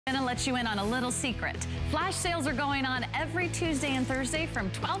Gonna let you in on a little secret. Flash sales are going on every Tuesday and Thursday from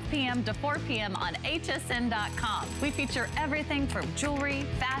 12 p.m. to 4 p.m. on hsn.com. We feature everything from jewelry,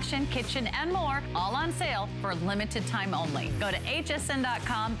 fashion, kitchen, and more, all on sale for a limited time only. Go to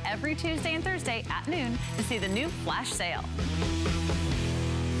hsn.com every Tuesday and Thursday at noon to see the new flash sale.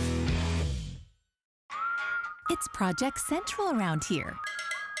 It's Project Central around here.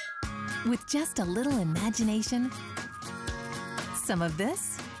 With just a little imagination, some of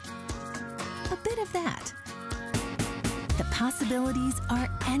this, a bit of that. The possibilities are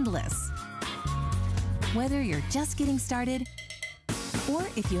endless. Whether you're just getting started, or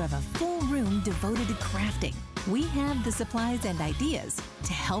if you have a full room devoted to crafting, we have the supplies and ideas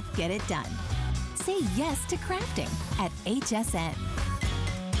to help get it done. Say yes to crafting at HSN.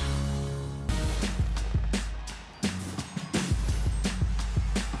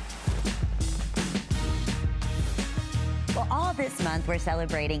 All this month, we're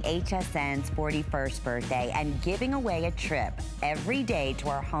celebrating HSN's 41st birthday and giving away a trip every day to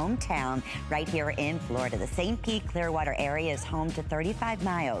our hometown right here in Florida. The St. Pete Clearwater area is home to 35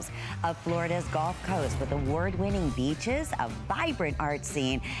 miles of Florida's Gulf Coast with award-winning beaches, a vibrant art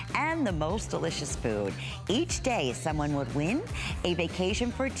scene, and the most delicious food. Each day, someone would win a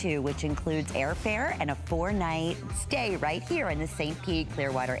vacation for two, which includes airfare and a 4-night stay right here in the St. Pete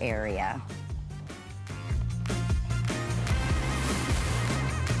Clearwater area.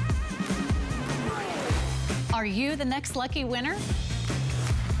 Are you the next lucky winner?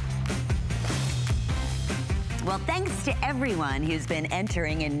 Well, thanks to everyone who's been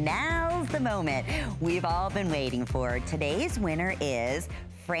entering, and now's the moment we've all been waiting for. Today's winner is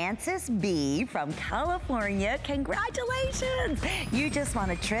Francis B. from California. Congratulations! You just won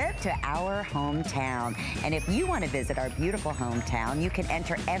a trip to our hometown. And if you want to visit our beautiful hometown, you can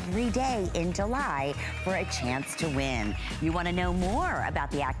enter every day in July for a chance to win. You want to know more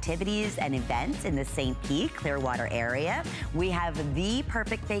about the activities and events in the St. Pete Clearwater area? We have the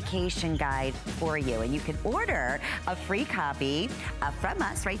perfect vacation guide for you. And you can order a free copy from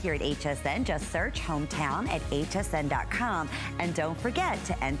us right here at HSN. Just search hometown at hsn.com. And don't forget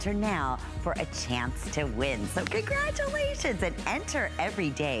to enter now for a chance to win. So congratulations, and enter every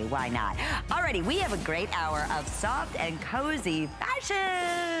day. Why not? Alrighty, we have a great hour of soft and cozy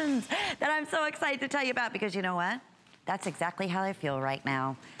fashions that I'm so excited to tell you about, because you know what? That's exactly how I feel right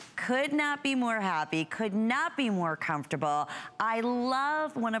now. Could not be more happy, could not be more comfortable. I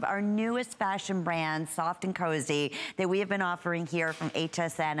love one of our newest fashion brands, Soft and Cozy, that we have been offering here from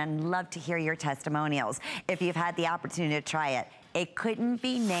HSN, and love to hear your testimonials if you've had the opportunity to try it. It couldn't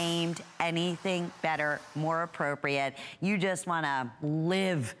be named anything better, more appropriate. You just want to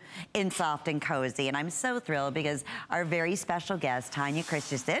live in soft and cozy. And I'm so thrilled because our very special guest, Tanya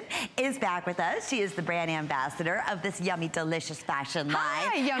Christensen, is back with us. She is the brand ambassador of this yummy, delicious fashion line.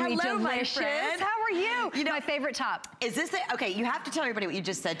 Hi, yummy, hello, delicious. My friend. How are you? You know, my favorite top. Is this the, okay, you have to tell everybody what you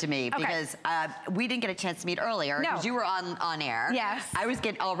just said to me, because we didn't get a chance to meet earlier because you were on air. Yes. I was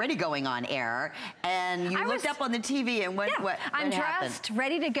already going on air, and you looked up on the TV, and what I'm dressed,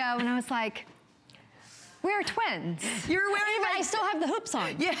 ready to go, and I was like, we're twins. You're wearing I still have the hoops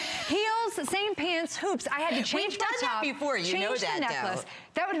on. Yeah. Heels, same pants, hoops. I had to change my top. We've done that before, you know that, change the necklace. though.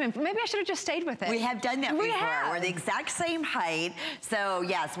 That would have been, maybe I should have just stayed with it. We have done that before. We're the exact same height. So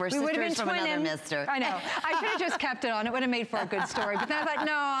yes, we're sisters from another mister. I know. I should have just kept it on. It would have made for a good story. But then I thought,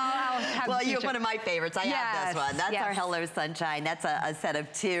 no, I'll have Well, you're one of my favorites. I have this one. That's our Hello Sunshine. That's a set of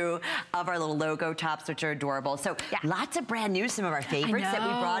 2 of our little logo tops, which are adorable. So lots of brand new, some of our favorites that we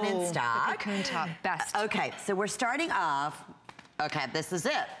brought in stock. The cocoon top, best. Okay, so we're starting off. Okay, this is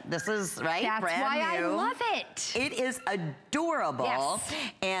it. This is, right, That's brand why new. I love it. It is adorable. Yes.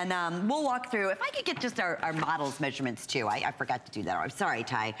 And we'll walk through. If I could get just our model's measurements too. I forgot to do that. I'm sorry,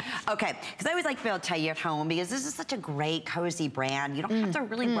 Ty. Okay, because I always like to be able to tell you at home, because this is such a great, cozy brand. You don't have to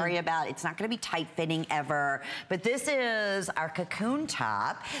really worry about it. It's not gonna be tight-fitting ever. But this is our cocoon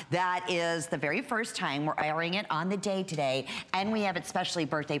top. That is the very first time we're airing it on the day today. And we have it specially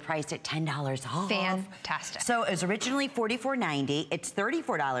birthday priced at $10 off. Fantastic. So it was originally $44.90. It's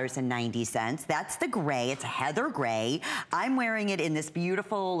 $34.90. That's the gray. It's a heather gray. I'm wearing it in this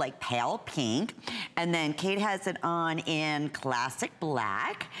beautiful, like, pale pink. And then Kate has it on in classic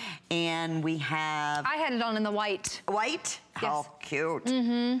black. And we have... I had it on in the white. White? Yes. How cute.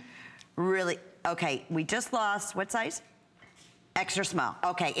 Really. Okay, we just lost, what size? Extra small.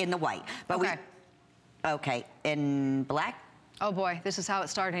 Okay, in the white. But okay, in black? Oh boy, this is how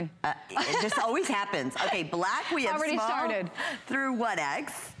it's starting. It just always happens. Okay, black we have already small started through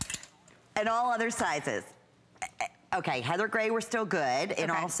 1X, and all other sizes. Okay, heather gray we're still good in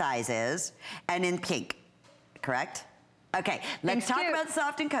all sizes, and in pink, correct? Okay, let's talk about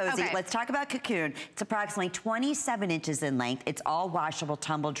soft and cozy. Okay. Let's talk about cocoon. It's approximately 27 inches in length. It's all washable,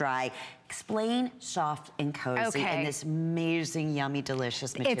 tumble dry. Explain soft and cozy and this amazing, yummy,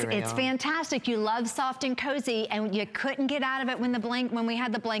 delicious material. It's fantastic. You love soft and cozy, and you couldn't get out of it when we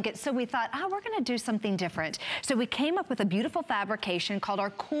had the blanket. So we thought, oh, we're going to do something different. So we came up with a beautiful fabrication called our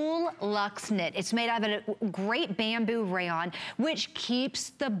Cool Luxe Knit. It's made out of a great bamboo rayon, which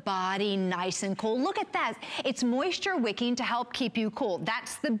keeps the body nice and cool. Look at that. It's moisture wicking to help keep you cool.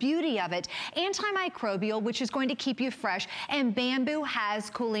 That's the beauty of it. Antimicrobial, which is going to keep you fresh, and bamboo has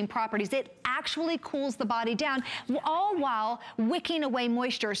cooling properties. It actually cools the body down, all while wicking away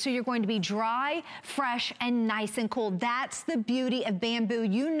moisture. So you're going to be dry, fresh, and nice and cool. That's the beauty of bamboo.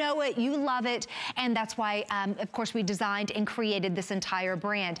 You know it, you love it, and that's why, of course, we designed and created this entire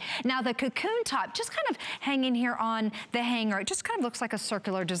brand. Now, the cocoon top, just kind of hanging here on the hanger, it just kind of looks like a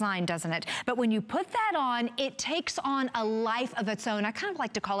circular design, doesn't it? But when you put that on, it takes on a life of its own. I kind of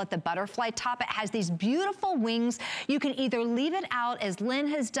like to call it the butterfly top. It has these beautiful wings. You can either leave it out, as Lynn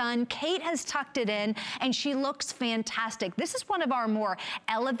has done. Kate has tucked it in, and she looks fantastic. This is one of our more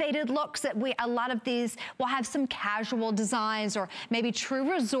elevated looks that a lot of these will have some casual designs or maybe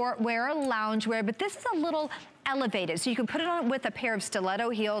true resort wear or lounge wear, but this is a little elevated. So you can put it on with a pair of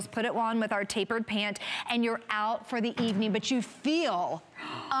stiletto heels, put it on with our tapered pant, and you're out for the evening, but you feel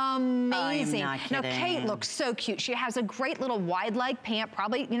amazing. I'm not kidding. Now, Kate looks so cute. She has a great little wide leg pant,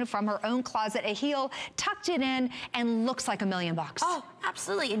 probably, you know, from her own closet, a heel, tucked it in, and looks like $1,000,000. Oh,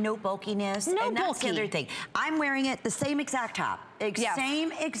 absolutely, and no bulkiness. No and that's bulky. the other thing. I'm wearing it the same exact top.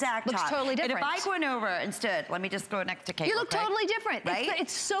 Same exact top. Looks totally different. And if I went over and stood, let me just go next to Kate. You look totally different. Right?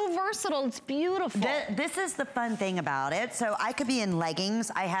 It's so versatile. It's beautiful. This is the fun thing about it. So I could be in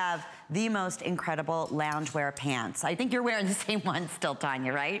leggings. I have the most incredible loungewear pants. I think you're wearing the same one still,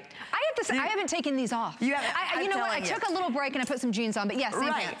 Tanya, right? I haven't taken these off. You haven't? You know what? I took a little break and I put some jeans on, but yes,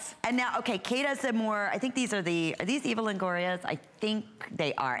 same pants. And now, okay, Kate has the more, I think these are these Eva Longorias? I think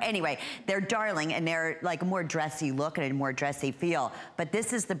they are. Anyway, they're darling, and they're like a more dressy look and a more dressy feel. But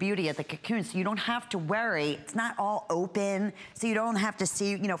this is the beauty of the cocoon, so you don't have to worry. It's not all open, so you don't have to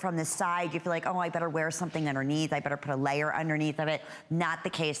see, you know, from the side. You feel like, oh, I better wear something underneath. I better put a layer underneath of it. Not the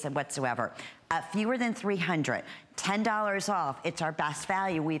case whatsoever. Fewer than 300, $10 off. It's our best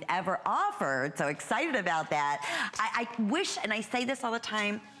value we've ever offered. So excited about that. I wish, and I say this all the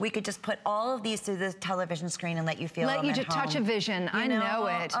time, we could just put all of these through the television screen and let you feel them at home. Let you just touch a vision. I know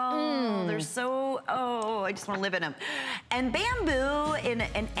it. Oh, they're so, I just want to live in them. And bamboo in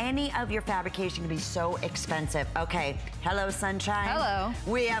any of your fabrication can be so expensive. Okay, hello, sunshine. Hello.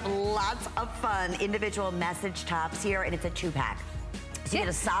 We have lots of fun individual message tops here, and it's a 2-pack. So you get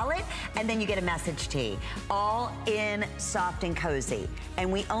a solid, and then you get a message tee, all in soft and cozy.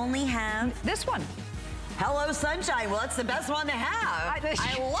 And we only have this one. Hello, sunshine. Well, it's the best one to have.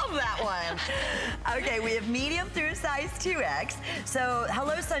 I love that one. Okay, we have medium through size 2X. So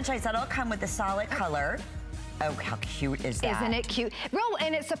hello, sunshine. That'll come with a solid color. Oh, how cute is that? Isn't it cute?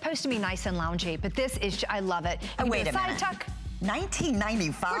 And it's supposed to be nice and loungy, but this is, I love it. Oh, wait a minute. Side tuck.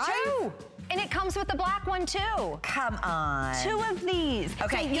 $19.95? For 2. And it comes with the black one, too. Come on. 2 of these.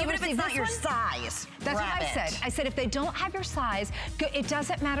 Okay, so even if it's not your size, that's what I said. I said, if they don't have your size, it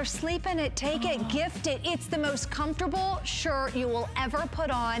doesn't matter. Sleep in it, take it, gift it. It's the most comfortable shirt you will ever put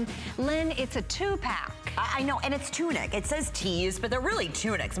on. Lynn, it's a 2-pack. I know, and it's tunic. It says tees, but they're really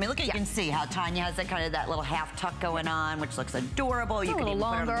tunics. I mean, look, you can see how Tanya has that kind of that little half tuck going on, which looks adorable. It's you a can little even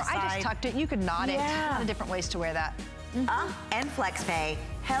longer. put it on the side. I just tucked it. You could knot it. A lot of different ways to wear that. And FlexPay.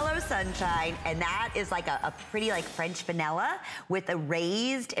 Hello, sunshine. And that is like a pretty like French vanilla with a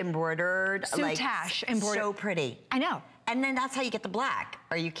raised embroidered soutache embroidered. So pretty. I know. And then that's how you get the black.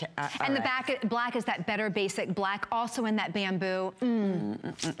 Are you and the black is that better basic black, also in that bamboo.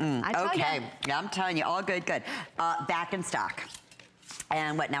 Okay. Yeah, I'm telling you, all good. Back in stock.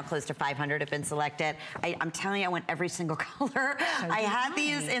 And what, now close to 500 have been selected. I'm telling you, I want every single color. I have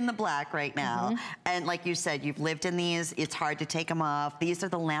these in the black right now. And like you said, you've lived in these. It's hard to take them off. These are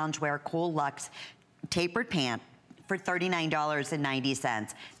the Loungewear Cool Luxe tapered pant for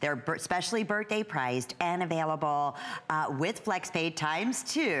 $39.90. They're specially birthday priced and available with FlexPay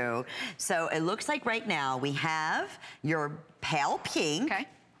 ×2. So it looks like right now we have your pale pink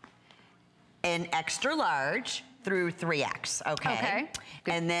in extra large through 3X, okay?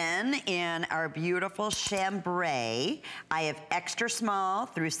 And then in our beautiful chambray, I have extra small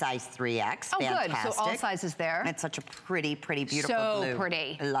through size 3X. Oh, fantastic. good, so all sizes there. It's such a pretty, beautiful blue. So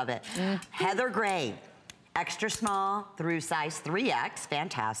pretty. I love it. Heather gray, extra small through size 3X,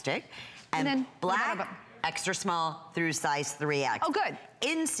 fantastic. And then black extra small through size 3X. Oh, good.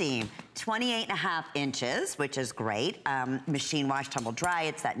 Inseam, 28.5 inches, which is great. Machine wash, tumble dry.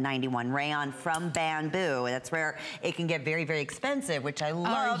 It's that 91 rayon from Bamboo. That's where it can get very, very expensive, which I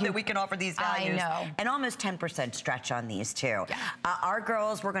love that we can offer these values. I know. And almost 10% stretch on these too. Yeah. Our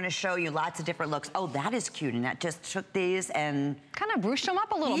girls, we're gonna show you lots of different looks. Oh, that is cute. And that just took these and... kind of ruched them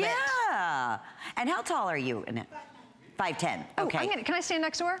up a little bit. Yeah. And how tall are you in it? 5'10". Okay. Oh, can I stand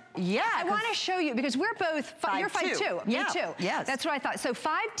next to her? Yeah. I want to show you because we're both. You're 5'2". Yeah. Me too. Yes. That's what I thought. So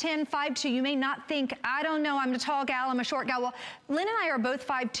 5'10", 5'2". You may not think, I don't know, I'm a tall gal, I'm a short gal. Well, Lynn and I are both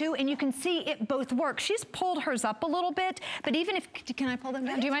 5'2", and you can see it both works. She's pulled hers up a little bit, but even if, can I pull them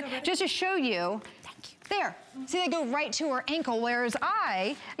down? Do you mind? Just to show you. There, see they go right to her ankle, whereas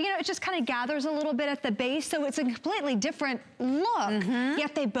it just kind of gathers a little bit at the base, so it's a completely different look,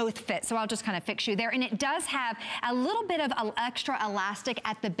 yet they both fit. So I'll just kind of fix you there. And it does have a little bit of extra elastic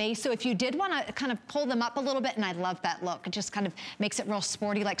at the base, so if you did want to kind of pull them up a little bit, and I love that look, it just kind of makes it real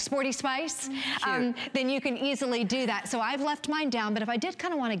sporty, like Sporty Spice, then you can easily do that. So I've left mine down, but if I did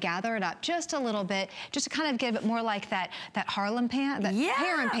kind of want to gather it up just a little bit, just to kind of give it more like that Harlem pant, that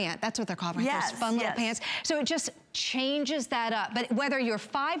Heron pant, that's what they're called, right? Those fun little pants. So it just changes that up. But whether you're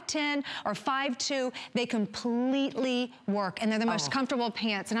 5'10" or 5'2", they completely work, and they're the most comfortable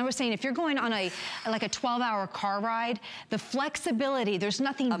pants. And I was saying, if you're going on like a 12-hour car ride, the flexibility, there's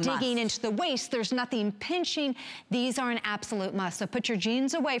nothing digging into the waist, there's nothing pinching. These are an absolute must. So put your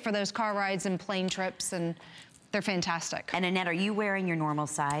jeans away for those car rides and plane trips, and they're fantastic. And Annette, are you wearing your normal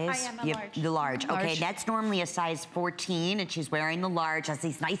size? I am a large. The large. Okay, that's normally a size 14, and she's wearing the large. Has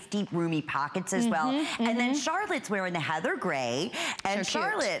these nice, deep, roomy pockets as well. And then Charlotte's wearing the heather gray, and So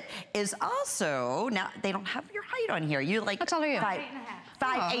Charlotte is also, now they don't have your height on here. You're like, how tall are you?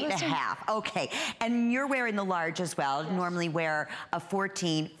 5'8.5". Okay, and you're wearing the large as well. Yes. Normally wear a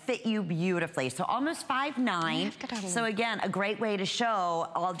 14, fit you beautifully. So almost 5'9". So again, a great way to show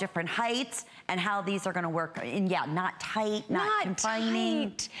all different heights and how these are gonna work. And yeah, not tight, not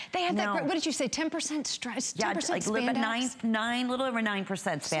confining. Tight. They have that great, what did you say, 10% stretch, 10% like spandex? little over 9%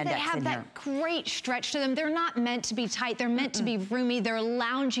 spandex so they have that great stretch to them. They're not meant to be tight. They're meant to be roomy. They're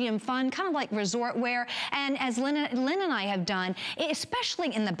loungy and fun, kind of like resort wear. And as Lynn and I have done,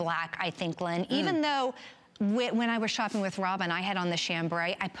 especially in the black, I think, Lynn, even though when I was shopping with Robin, I had on the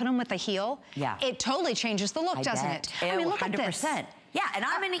chambray, I put them with a heel. Yeah. It totally changes the look, doesn't it? I mean, look at this. Yeah, and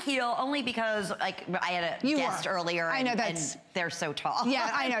I'm in a heel only because, like, I had a guest earlier. I know, and they're so tall. Yeah,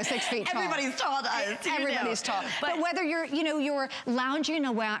 I know, 6 feet tall. Everybody's tall to us. Everybody's tall. But whether you're, you're lounging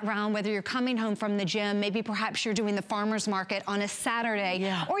around, whether you're coming home from the gym, maybe perhaps you're doing the farmer's market on a Saturday,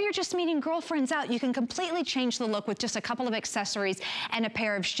 or you're just meeting girlfriends out, you can completely change the look with just a couple of accessories and a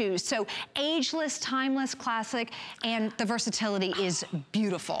pair of shoes. So ageless, timeless, classic, and the versatility is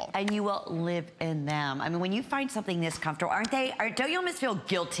beautiful. And you will live in them. I mean, when you find something this comfortable, don't you almost feel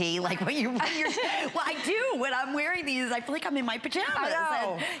guilty? Like when you're, well, I do. When I'm wearing these, I feel like I'm in my pajamas. I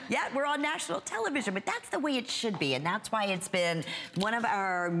know. And yeah, we're on national television, but that's the way it should be. And that's why it's been one of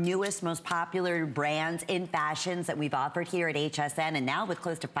our newest, most popular brands in fashions that we've offered here at HSN. And now with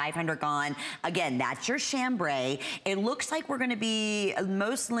close to 500 gone, again, that's your chambray. It looks like we're going to be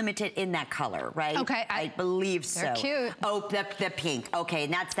most limited in that color, right? Okay. I believe so. They're cute. Oh, the pink. Okay,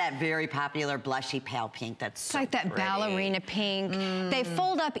 and that's that very popular blushy pale pink. That's so like that pretty. Ballerina pink. They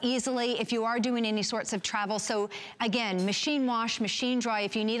fold up easily if you are doing any sorts of travel. So again, machine wash, machine dry.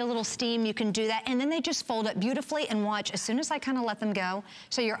 If you need a little steam, you can do that. And then they just fold up beautifully, and watch, as soon as I kind of let them go,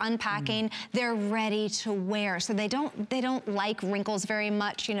 so you're unpacking, they're ready to wear. So they don't like wrinkles very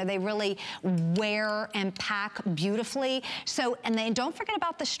much. They really wear and pack beautifully. So, and then don't forget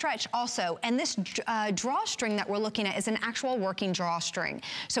about the stretch also. And this drawstring that we're looking at is an actual working drawstring.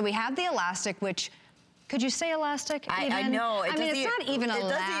 So we have the elastic, which, could you say elastic? I know. I mean, it's not even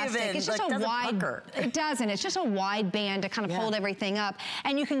elastic. It's just a wide. It doesn't. It's just a wide band to kind of hold everything up,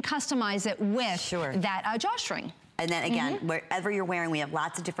 and you can customize it with that drawstring. And then again, wherever you're wearing, we have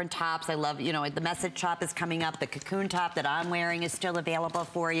lots of different tops. I love, the message top is coming up. The cocoon top that I'm wearing is still available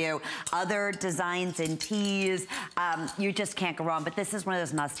for you. Other designs and tees, you just can't go wrong. But this is one of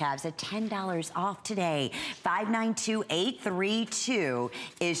those must-haves at $10 off today. 592832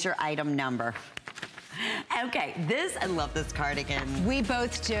 is your item number. Okay, I love this cardigan. We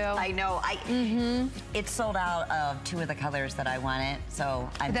both do. I know. It's sold out of 2 of the colors that I wanted, so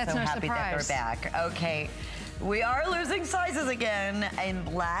I'm so happy that they're back. Okay, we are losing sizes again. In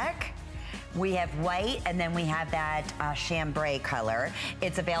black, we have white, and then we have that chambray color.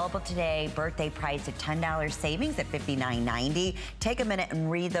 It's available today, birthday price at $10 savings at $59.90. Take a minute and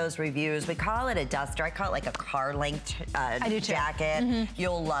read those reviews. We call it a duster. I call it like a car-length jacket.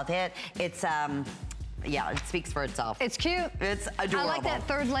 You'll love it. It's Yeah, it speaks for itself. It's cute. It's adorable. I like that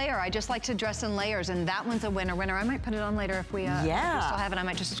third layer. I just like to dress in layers, and that one's a winner. I might put it on later if we, if we still have it. I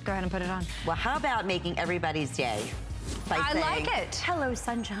might just go ahead and put it on. Well, how about making everybody's day? I like it. Hello,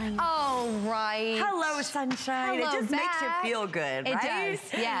 sunshine. Oh, right. Hello, sunshine. Hello, it just makes you feel good, it right? It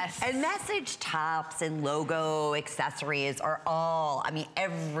does, yes. And message tops and logo accessories are all, I mean,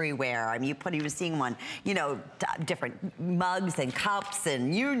 everywhere. I mean, you were seeing one, you know, different mugs and cups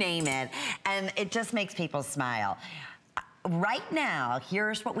and you name it. And it just makes people smile. Right now,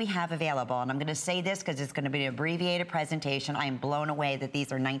 here's what we have available, and I'm going to say this because it's going to be an abbreviated presentation. I am blown away that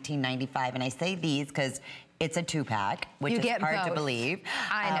these are $19.95, and I say these because it's a 2-pack, which is hard to believe.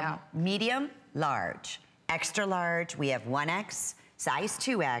 I know. Medium, large, extra large. We have 1X, size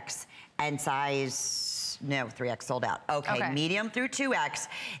 2X, and size, no, 3X sold out. Okay, medium through 2X.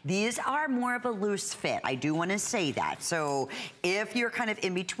 These are more of a loose fit. I do want to say that. So if you're kind of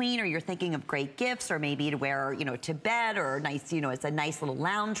in between or you're thinking of great gifts or maybe to wear, you know, to bed or nice, you know, it's a nice little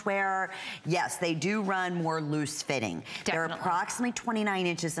loungewear. Yes, they do run more loose fitting. Definitely. They're approximately 29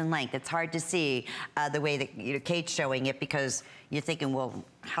 inches in length. It's hard to see the way that, you know, Kate's showing it because you're thinking, well,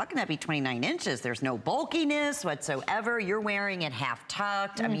 how can that be 29 inches? There's no bulkiness whatsoever. You're wearing it half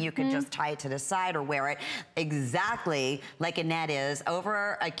tucked. I mean, you can just tie it to the side or wear it exactly like Annette is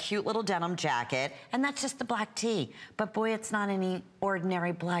over a cute little denim jacket. And that's just the black tee. But boy, it's not any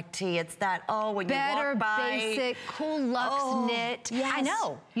ordinary black tee. It's that, when you walk by. Better basic, cool luxe knit. Yes. I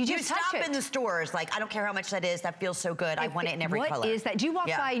know. You stop in the stores, like, I don't care how much that is. That feels so good. I want it in every color. What is that? Do you walk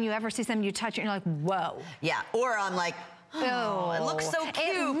by and you ever see something, you touch it and you're like, whoa. Yeah, or I'm like, oh, it looks so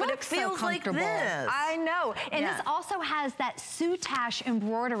cute, but it feels like this. I know. And this also has that soutache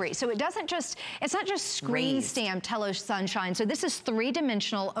embroidery. So it's not just screen stamped Hello Sunshine. So this is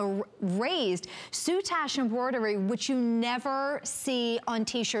 3-dimensional raised soutache embroidery, which you never see on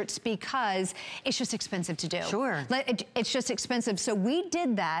t-shirts because it's just expensive to do. Sure. It's just expensive. So we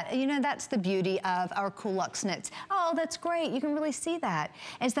did that. You know, that's the beauty of our Cool Luxe knits. Oh, that's great. You can really see that.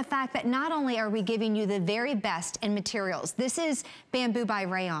 It's the fact that not only are we giving you the very best in materials. This is bamboo by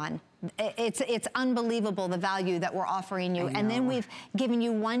rayon. It's unbelievable the value that we're offering you. And then we've given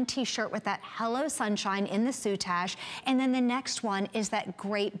you one t-shirt with that Hello Sunshine in the soutache. And then the next one is that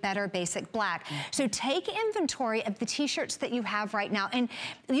great, better basic black. So take inventory of the t-shirts that you have right now. And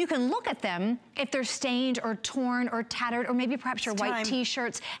you can look at them if they're stained or torn or tattered, or maybe perhaps your white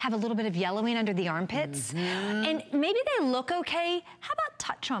t-shirts have a little bit of yellowing under the armpits. And maybe they look okay. How about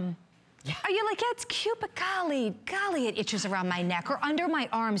touch them? Yeah. Are you like, yeah, it's cute, but golly, it itches around my neck or under my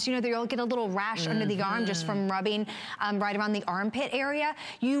arms. You know, you'll get a little rash under the arm just from rubbing right around the armpit area.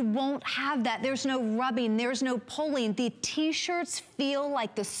 You won't have that. There's no rubbing. There's no pulling. The t-shirts feel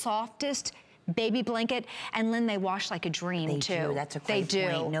like the softest baby blanket, and Lynn, they wash like a dream too. They do. That's a great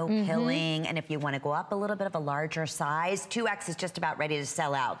point. No pilling, and if you want to go up a little bit of a larger size, 2X is just about ready to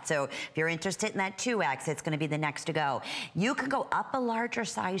sell out. So if you're interested in that 2X, it's going to be the next to go. You can go up a larger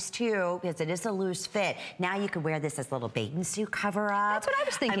size too, because it is a loose fit. Now you could wear this as a little bathing suit cover up. That's what I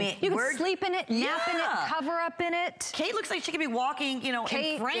was thinking. I mean, you can sleep in it, nap in it, cover up in it. Kate looks like she could be walking, you know,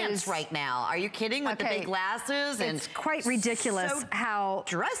 in France right now. Are you kidding? With the big glasses, and it's quite ridiculous so how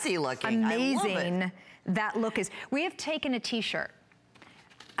dressy looking. Amazing that look is. We have taken a t-shirt,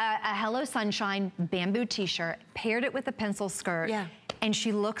 a Hello Sunshine bamboo t-shirt, paired it with a pencil skirt, and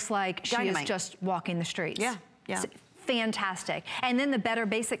she looks like she is just walking the streets. Yeah. Fantastic. And then the better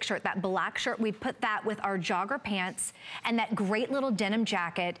basic shirt, that black shirt, we put that with our jogger pants and that great little denim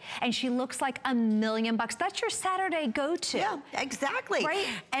jacket, and she looks like $1,000,000. That's your Saturday go-to. Yeah, exactly. Right?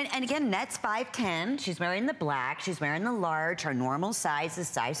 And again, Net's 5'10". She's wearing the black. She's wearing the large. Her normal size is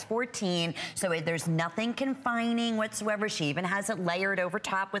size 14. So there's nothing confining whatsoever. She even has it layered over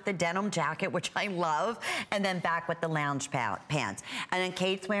top with the denim jacket, which I love, and then back with the lounge pants. And then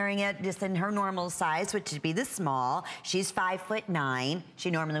Kate's wearing it just in her normal size, which would be the small. She's 5'9". She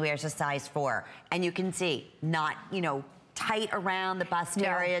normally wears a size 4. And you can see, not, you know, tight around the bust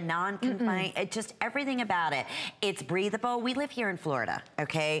area, non-confined, it just everything about it. It's breathable. We live here in Florida,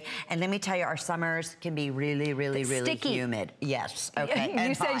 okay? And let me tell you, our summers can be really, really, really humid. Yes, okay.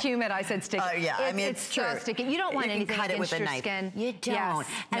 You said humid, I said sticky. Yeah, I mean, it's true. Just sticky. You don't want anything cut it with a knife. Skin. You don't. Yes,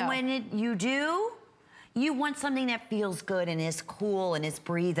 and when you do, you want something that feels good and is cool and is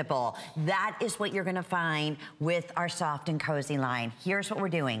breathable. That is what you're gonna find with our soft and cozy line. Here's what we're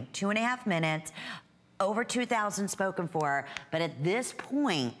doing. 2.5 minutes, over 2,000 spoken for, but at this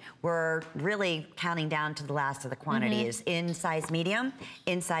point, we're really counting down to the last of the quantities. In size medium,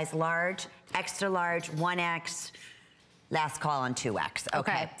 in size large, extra large, 1X, last call on 2X.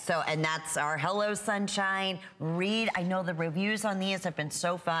 Okay. So, and that's our Hello Sunshine. Read, I know the reviews on these have been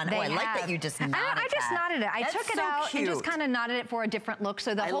so fun. I like that you just nodded I just nodded it. I took it out and just kind of knotted it for a different look.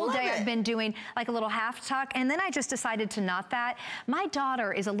 So the whole day I've been doing like a little half tuck, and then I just decided to knot that. My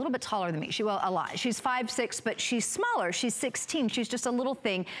daughter is a little bit taller than me. Well, a lot. She's 5'6", but she's smaller. She's 16. She's just a little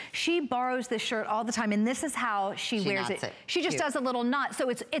thing. She borrows this shirt all the time, and this is how she wears it. She just does a little knot. So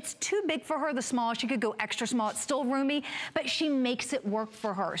it's too big for her, the small. She could go extra small. It's still roomy, but she makes it work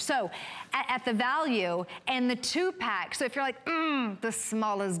for her. So at the value and the 2-pack, so if you're like, the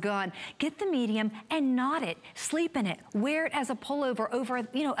small is gone, get the medium and knot it, sleep in it, wear it as a pullover over,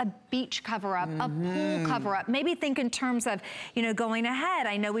 you know, a beach cover-up, a pool cover-up. Maybe think in terms of, you know, going ahead.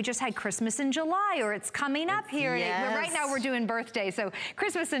 I know we just had Christmas in July, or it's coming up here. Yes. Right now we're doing birthdays, so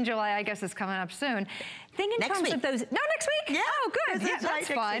Christmas in July, I guess, is coming up soon. Think in terms of those. No, next week? Yeah. Oh, good. Yeah, that's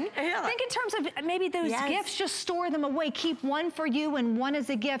fun. Yeah. Think in terms of maybe those gifts, just store them away. Keep one for you and one as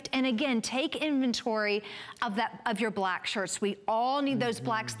a gift. And again, take inventory of your black shirts. We all need those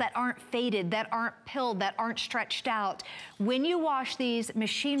blacks that aren't faded, that aren't pilled, that aren't stretched out. When you wash these,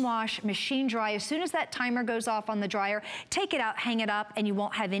 machine wash, machine dry, as soon as that timer goes off on the dryer, take it out, hang it up, and you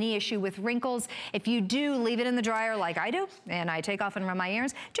won't have any issue with wrinkles. If you do leave it in the dryer like I do, and I take off and run my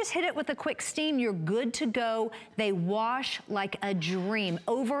errands, just hit it with a quick steam. You're good to go. They wash like a dream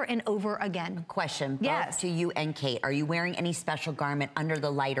over and over again. Question, both to you and Kate. Are you wearing any special garment under the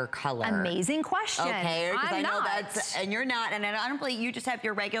lighter color? Amazing question. Okay, because I know not. that's, and you're not, and I don't believe you just have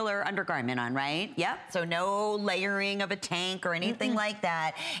your regular undergarment on, right? Yep. So no layering of a tank or anything like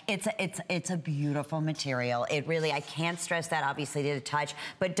that. It's a beautiful material. It really, I can't stress that, obviously, to the touch,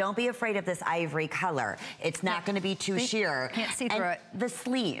 but don't be afraid of this ivory color. It's not going to be too sheer. Can't see through it. The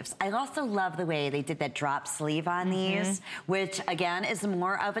sleeves. I also love the way they did that drop sleeve on these, which again is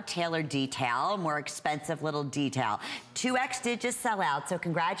more of a tailored detail, more expensive little detail. 2X did just sell out, so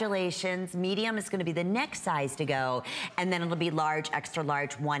congratulations. Medium is going to be the next size to go, and then it'll be large, extra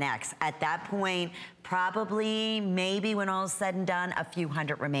large, 1X. At that point, probably, maybe when all is said and done, a few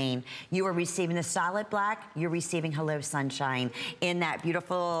hundred remain. You are receiving the solid black, you're receiving Hello Sunshine in that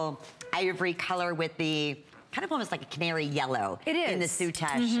beautiful ivory color with the kind of almost like a canary yellow. It is. In the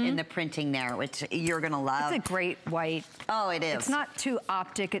soutache, in the printing there, which you're gonna love. It's a great white. Oh, it is. It's not too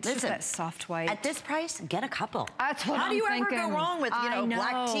optic, it's just that soft white. At this price, get a couple. That's what How do you thinking. ever go wrong with, you know,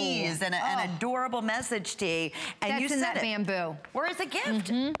 black tees and an adorable message tee? And that's you in said that bamboo. Or as a gift.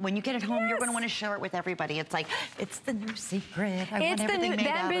 When you get it home, you're gonna wanna share it with everybody. It's like, it's the new secret. I want everything made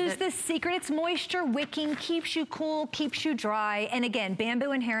out of it. Bamboo's the secret. It's moisture wicking, keeps you cool, keeps you dry. And again,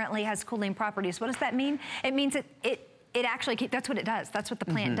 bamboo inherently has cooling properties. What does that mean? It means it actually, that's what it does. That's what the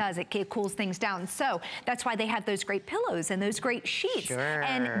plant does. It cools things down. So that's why they have those great pillows and those great sheets.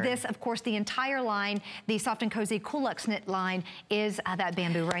 And this, of course, the entire line, the Soft and Cozy Cool Luxe Knit line is that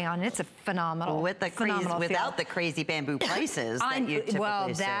bamboo rayon. It's a phenomenal, with the without the crazy bamboo prices that you typically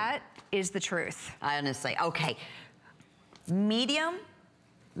well, that is the truth. Honestly. Okay. Medium,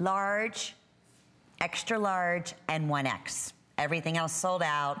 large, extra large, and 1X. Everything else sold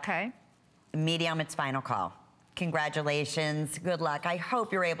out. Okay. Medium, it's final call. Congratulations, good luck. I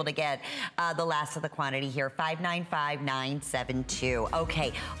hope you're able to get the last of the quantity here, 595,972.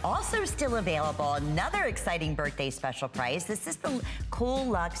 Okay, also still available, another exciting birthday special price. This is the Cool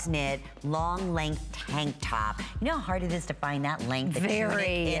Luxe Knit long length tank top. You know how hard it is to find that length that you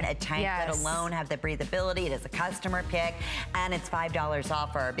knit in a tank, let alone have the breathability. It is a customer pick, and it's $5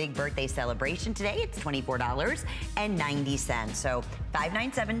 off for our big birthday celebration today. It's $24.90. So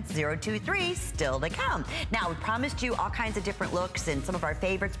 597,023 still to come. Now, we promised you all kinds of different looks and some of our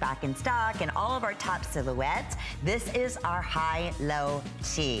favorites back in stock and all of our top silhouettes. This is our high-low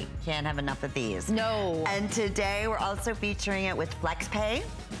tee. Can't have enough of these. No. And today we're also featuring it with FlexPay.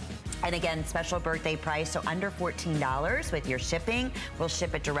 And again, special birthday price, so under $14 with your shipping. We'll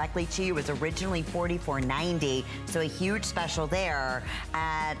ship it directly to you. It was originally $44.90, so a huge special there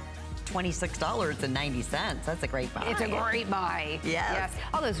at $26.90. That's a great buy. It's a great buy. Yes.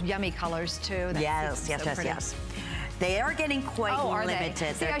 All those yummy colors too. Yes. They are getting quite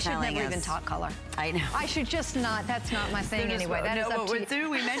limited. See, I should never even talk color. I know. I should just not. That's not my thing anyway. That is up to you.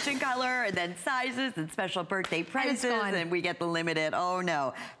 We mentioned color and then sizes and special birthday prices, and we get the limited. Oh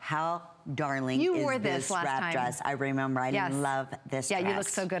no. How darling, you wore this last wrap time. dress. I remember. I love this dress. Yeah, you look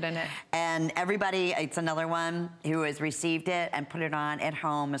so good in it. And everybody, it's another one who has received it and put it on at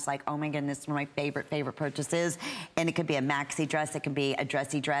home. It's like, oh my goodness, one of my favorite purchases. And it could be a maxi dress. It can be a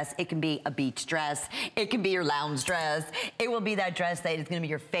dressy dress. It can be a beach dress. It can be your lounge dress. It will be that dress that is going to be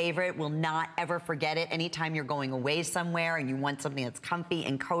your favorite. Will not ever forget it. Anytime you're going away somewhere and you want something that's comfy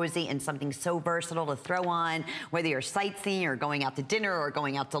and cozy and something so versatile to throw on, whether you're sightseeing or going out to dinner or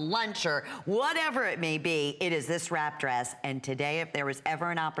going out to lunch or whatever it may be, it is this wrap dress. And today, if there was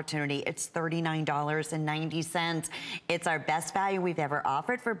ever an opportunity, it's $39.90. It's our best value we've ever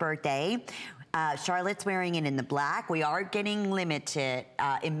offered for birthday. Charlotte's wearing it in the black. We are getting limited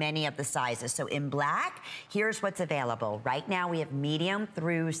in many of the sizes. So in black, here's what's available. Right now, we have medium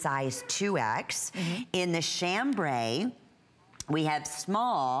through size 2X. In the chambray, we have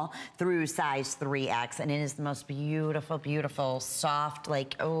small through size 3X, and it is the most beautiful, beautiful, soft,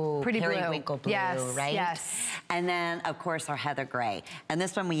 like, oh, pretty periwinkle blue, right? Yes. And then, of course, our heather gray. And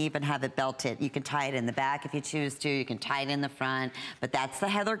this one, we even have it belted. You can tie it in the back if you choose to. You can tie it in the front. But that's the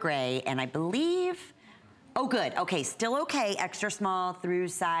heather gray, and I believe... Oh, good. Okay, still okay. Extra small through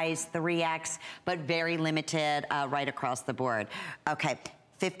size 3X, but very limited right across the board. Okay.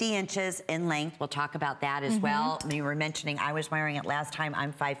 50 inches in length. We'll talk about that as well. You were mentioning I was wearing it last time.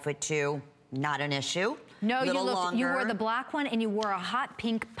 I'm 5'2". Not an issue. No, you wore the black one and you wore a hot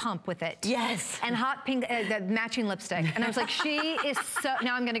pink pump with it. Yes. And hot pink, the matching lipstick. And I was like, she is so,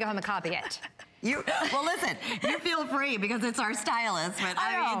 now I'm gonna go home and copy it. Well, listen, you feel free because it's our stylist, but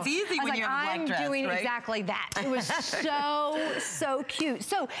I mean, it's easy when you have a black dress, I'm doing right? exactly that. It was so cute.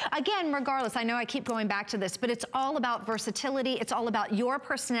 So again, regardless, I know I keep going back to this, but it's all about versatility. It's all about your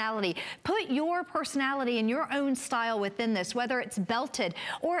personality. Put your personality and your own style within this, whether it's belted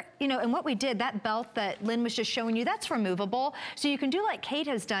or, you know, and what we did, that belt that Lynn was just showing you, that's removable. So you can do like Kate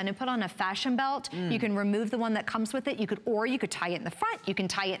has done and put on a fashion belt. You can remove the one that comes with it. You could tie it in the front. You can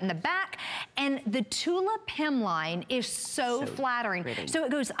tie it in the back. And the tulip hemline is so flattering. Pretty. So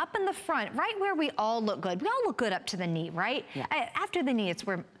it goes up in the front, right where we all look good. We all look good up to the knee, right? Yeah. After the knee, it's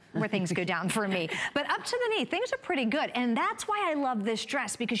where things go down for me. But up to the knee, things are pretty good. And that's why I love this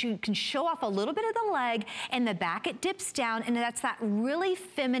dress, because you can show off a little bit of the leg, and the back it dips down, and that's that really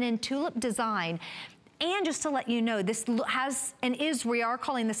feminine tulip design. And just to let you know, this has and is, we are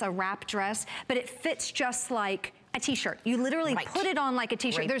calling this a wrap dress, but it fits just like a t-shirt. You literally put it on like a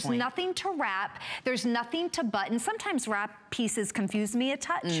t-shirt. There's nothing to wrap. There's nothing to button. Sometimes wrap pieces confuse me a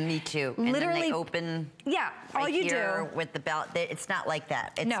touch. Me too. Literally, and then they open. Yeah, all you do with the belt. It's not like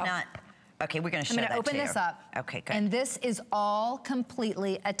that. It's not. Okay, we're going to show that to you. I'm going to open this up. Okay, good. And this is all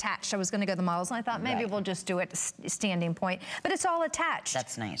completely attached. I was going to go to the models, and I thought maybe we'll just do it standing point. But it's all attached.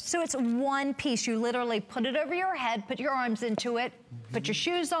 That's nice. So it's one piece. You literally put it over your head, put your arms into it, put your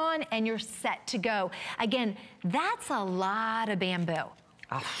shoes on, and you're set to go. Again, that's a lot of bamboo.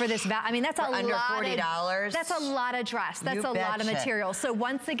 For this, I mean, that's a lot under $40. That's a lot of dress. That's a lot of material. So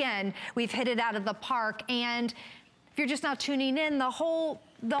once again, we've hit it out of the park. And if you're just now tuning in, the whole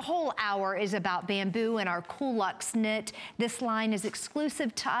hour is about bamboo and our Cool Luxe knit. This line is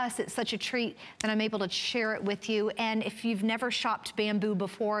exclusive to us. It's such a treat that I'm able to share it with you. And if you've never shopped bamboo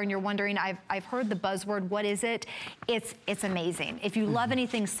before and you're wondering, I've heard the buzzword, what is it? It's amazing. If you love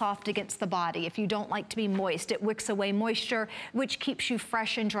anything soft against the body, if you don't like to be moist, it wicks away moisture, which keeps you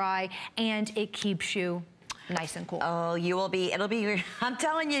fresh and dry, and it keeps you nice and cool. Oh, it'll be, I'm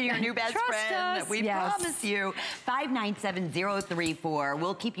telling you, your new best friend. We promise you. 597034.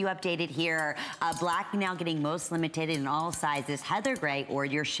 We'll keep you updated here. Black now getting most limited in all sizes, heather gray or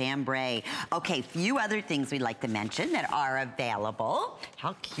your chambray. Okay, few other things we'd like to mention that are available.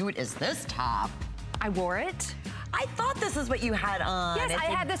 How cute is this top? I wore it. I thought this is what you had on. Yes, I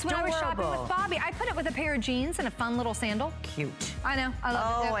had this when I was shopping with Bobby. I put it with a pair of jeans and a fun little sandal. Cute. I know. I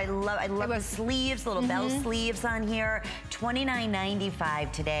love it. Oh, I love the sleeves, little bell sleeves on here.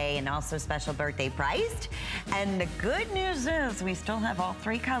 $29.95 today, and also special birthday priced. And the good news is we still have all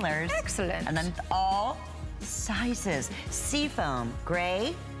three colors. Excellent. And then all sizes. Seafoam,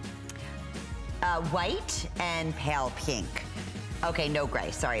 gray, white, and pale pink. Okay, no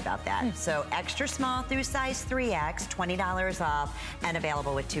gray, sorry about that. So extra small through size 3X, $20 off, and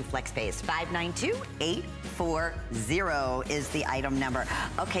available with 2 flex pays. 592840 is the item number.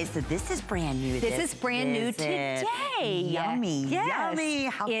 Okay, so this is brand new. This is brand new today. Yummy, yummy.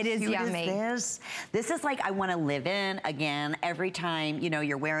 How cute is this? This is like I want to live in again. Every time, you know,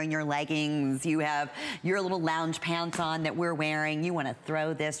 you're wearing your leggings, you have your little lounge pants on that we're wearing, you want to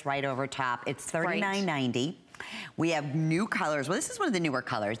throw this right over top. It's $39.90. We have new colors. Well, this is one of the newer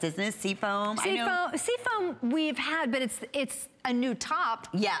colors, isn't it? Seafoam. Seafoam we've had, but it's a new top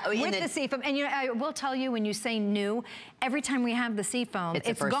with the seafoam. And you know, I will tell you, when you say new, every time we have the seafoam, it's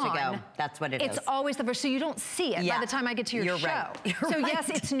first gone. to go. That's what it is. It's always the first, so you don't see it by the time I get to your show. Right. So yes,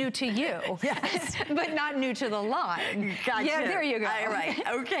 it's new to you, but not new to the line. Gotcha. Yeah, there you go. All right,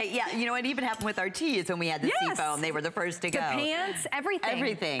 okay, yeah. You know, it even happened with our tees when we had the seafoam. They were the first to go. The pants, everything.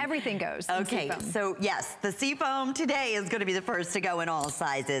 Everything. Everything goes. Okay, so yes, the seafoam today is going to be the first to go in all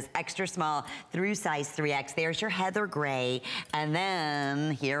sizes, extra small through size 3X. There's your heather gray, and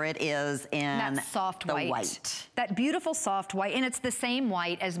then here it is in that soft white. That beautiful soft white, and it's the same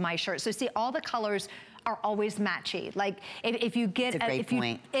white as my shirt. So see, all the colors are always matchy. Like if you get it's a great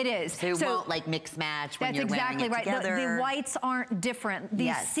point. It is. So you won't like mix match when you're wearing it together. That's exactly right. The whites aren't different.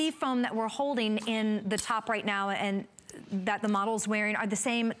 The seafoam that we're holding in the top right now and that the model's wearing are the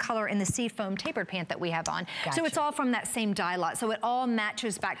same color in the seafoam tapered pant that we have on. Gotcha. So it's all from that same dye lot. So it all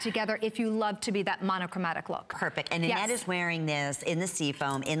matches back together if you love to be that monochromatic look. Perfect. And Annette is wearing this in the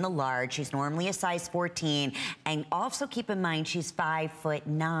seafoam, in the large. She's normally a size 14. And also keep in mind, she's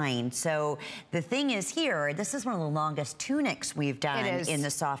 5'9". So the thing is here, this is one of the longest tunics we've done in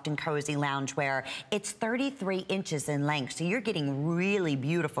the soft and cozy loungewear. It's 33 inches in length. So you're getting really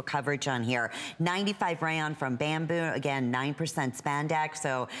beautiful coverage on here. 95 rayon from bamboo. Again, 9% spandex,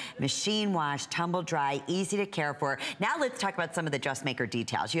 so machine wash, tumble dry, easy to care for. Now let's talk about some of the dressmaker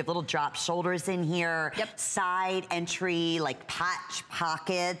details. You have little drop shoulders in here, side entry, like patch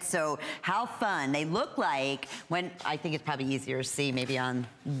pockets. So how fun. They look like, when I think it's probably easier to see maybe on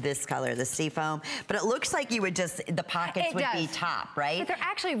this color, the seafoam, but it looks like you would just, the pockets would be top, right? But they're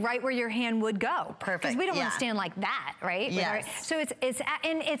actually right where your hand would go. Perfect. Because we don't want to stand like that, right? Yes. So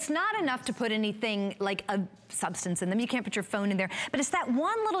and it's not enough to put anything like a substance in them. You can't put your phone in there. But it's that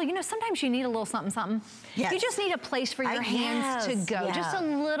one little, you know, sometimes you need a little something, something. Yes. You just need a place for your hands to go. Yeah. Just a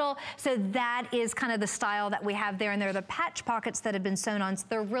little. So that is kind of the style that we have there. And they're the patch pockets that have been sewn on. So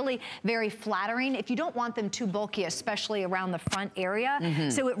they're really very flattering. If you don't want them too bulky, especially around the front area.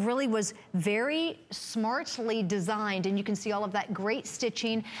 So it really was very smartly designed. And you can see all of that great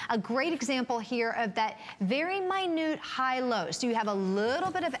stitching. A great example here of that very minute high-low. So you have a little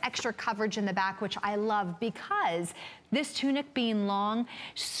bit of extra coverage in the back, which I love because this tunic being long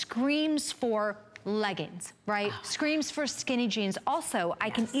screams for leggings, right? Screams for skinny jeans. Also, I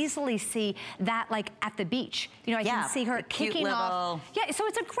can easily see that like at the beach. You know, I can see her kicking off. Yeah, so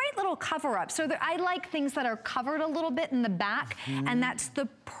it's a great little cover up. So I like things that are covered a little bit in the back, and that's the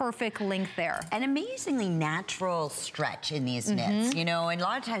perfect length there. An amazingly natural stretch in these knits, you know, and a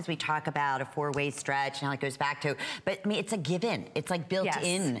lot of times we talk about a four-way stretch and how it goes back to, but I mean, it's a given. It's like built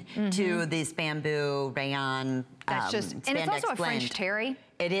in to this bamboo rayon That's just, and it's also a French terry.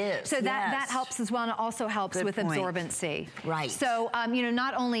 It is. So that helps as well, and it also helps with absorbency. Right. So, you know,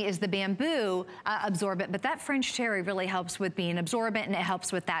 not only is the bamboo absorbent, but that French terry really helps with being absorbent, and it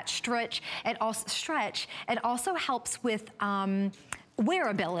helps with that stretch. It also helps with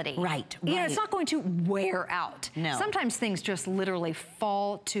wearability. Right. You know, it's not going to wear out. No. Sometimes things just literally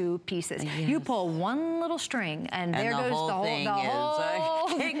fall to pieces. You pull one little string, and there goes the whole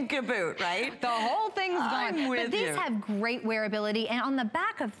thing. King-caboot, right? The whole thing's gone. But these have great wearability, and on the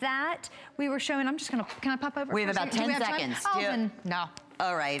back of that, we were showing. I'm just gonna. Can I pop over? We have about 10 seconds. Oh, then no.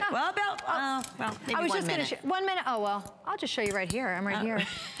 All right. Well, about well, maybe I was 1 just minute. gonna 1 minute. Oh well, I'll just show you right here. I'm right here.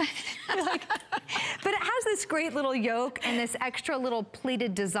 But it has this great little yoke and this extra little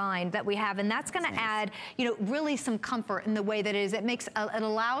pleated design that we have, and that's going to add, you know, really some comfort in the way that it is. It makes it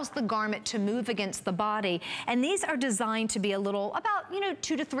allows the garment to move against the body, and these are designed to be a little about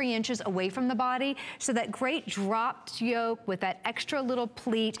 2 to 3 inches away from the body, so that great dropped yoke with that extra little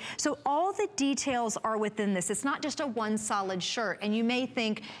pleat. So all the details are within this. It's not just a one solid shirt, and you may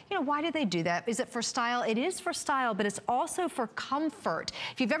think, you know, why do they do that? Is it for style? It is for style, but it's also for comfort.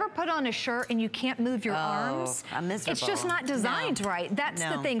 If you've ever put on a shirt and you can't move your arms, I'm miserable. it's just not designed right. That's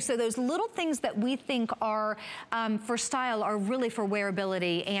the thing. So those little things that we think are for style are really for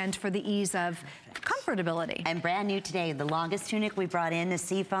wearability and for the ease of comfortability. And brand new today, the longest tunic we brought in, the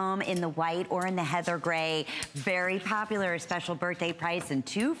seafoam in the white or in the heather gray. Very popular, special birthday price, and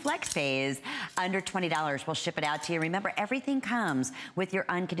 2 flex pays under $20. We'll ship it out to you. Remember, everything comes with your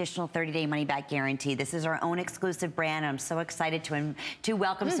unconditional 30-day money-back guarantee. This is our own exclusive brand. I'm so excited to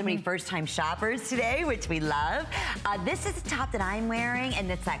welcome so many first-time shoppers today, which we love. This is the top that I'm wearing, and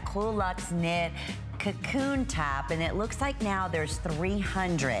it's that Cool Luxe knit. cocoon top, and it looks like now there's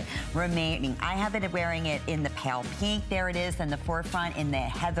 300 remaining. I have it wearing it in the pale pink, there it is, in the forefront in the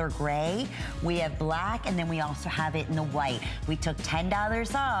heather gray. We have black, and then we also have it in the white. We took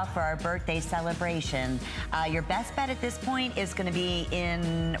 $10 off for our birthday celebration. Your best bet at this point is gonna be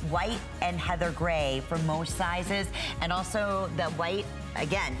in white and heather gray for most sizes, and also the white.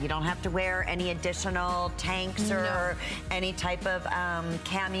 Again, you don't have to wear any additional tanks or any type of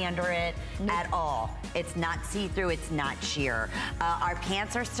cami under it at all. It's not see-through, it's not sheer. Our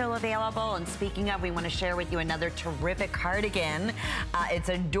pants are still available, and speaking of, we want to share with you another terrific cardigan. It's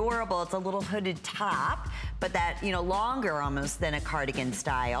adorable. It's a little hooded top, but that, you know, longer almost than a cardigan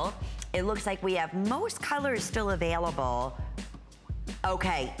style. It looks like we have most colors still available.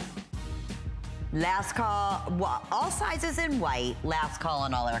 Okay. Last call, well, all sizes in white, last call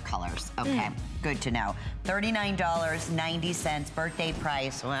on all our colors. Okay, good to know. $39.90, birthday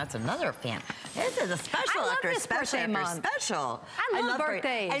price. Well, that's another fan. This is a special after special after special. I love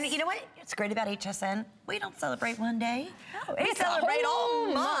birthdays. And you know what? It's great about HSN. We don't celebrate one day. No, we celebrate all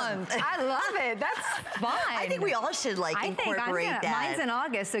month. I love it. That's fun. I think we all should incorporate that. Mine's in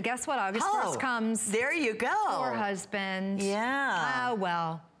August, so guess what? August 1st comes. There you go. Poor husband. Yeah. Oh,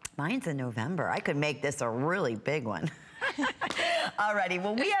 well. Mine's in November. I could make this a really big one. Alrighty,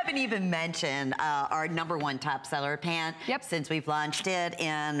 well, we haven't even mentioned our #1 top seller pant since we've launched it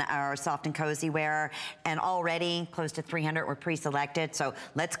in our soft and cozy wear, and already close to 300 were pre-selected. So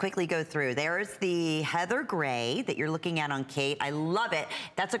let's quickly go through. There's the heather gray that you're looking at on Kate. I love it.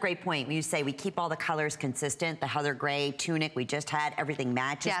 That's a great point. When you say we keep all the colors consistent, the heather gray tunic we just had, everything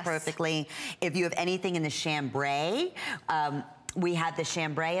matches perfectly. If you have anything in the chambray, we have the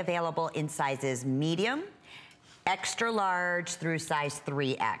chambray available in sizes medium, extra large through size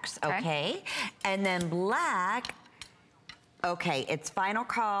 3X, okay? And then black, okay, it's final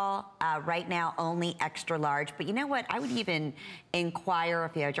call. Right now, only extra large. But you know what? I would even inquire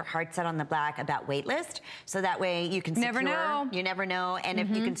if you had your heart set on the black about wait list. So that way you can secure. Never know. You never know. And if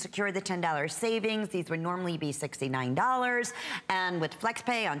you can secure the $10 savings, these would normally be $69. And with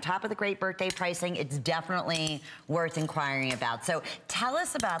FlexPay on top of the great birthday pricing, it's definitely worth inquiring about. So tell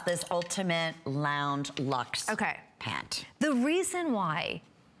us about this Ultimate Lounge Luxe pant. The reason why,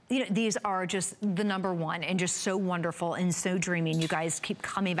 you know, these are just the #1 and just so wonderful and so dreamy, and you guys keep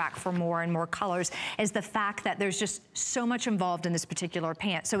coming back for more and more colors, is the fact that there's just so much involved in this particular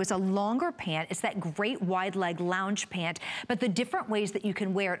pant. So it's a longer pant. It's that great wide leg lounge pant, but the different ways that you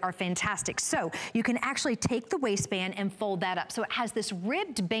can wear it are fantastic. So you can actually take the waistband and fold that up. So it has this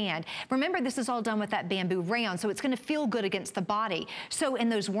ribbed band. Remember, this is all done with that bamboo rayon, so it's gonna feel good against the body. So in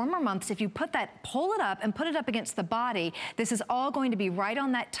those warmer months, if you put that, pull it up and put it up against the body, this is all going to be right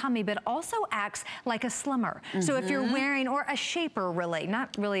on that tummy, but also acts like a slimmer. So if you're wearing, or a shaper really,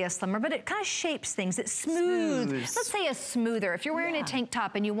 not really a slimmer, but it kind of shapes things. It smooths. Let's say a smoother. If you're wearing a tank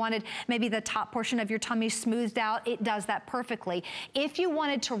top and you wanted maybe the top portion of your tummy smoothed out, it does that perfectly. If you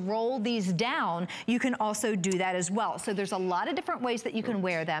wanted to roll these down, you can also do that as well. So there's a lot of different ways that you can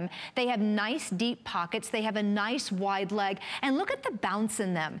wear them. They have nice deep pockets. They have a nice wide leg. And look at the bounce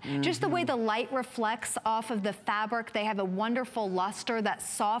in them. Just the way the light reflects off of the fabric. They have a wonderful luster, that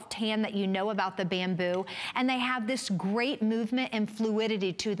soft tan that you know about the bamboo, and they have this great movement and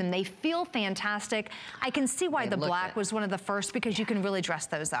fluidity to them. They feel fantastic. I can see why the black was one of the first, because you can really dress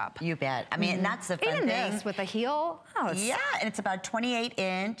those up. You bet. I mean, and that's the fun thing. This with a heel. Oh, yeah, and it's about 28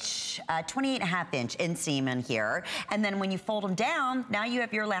 and a half inch inseam in here. And then when you fold them down, now you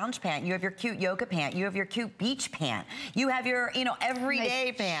have your lounge pant, you have your cute yoga pant, you have your cute beach pant, you have your, you know,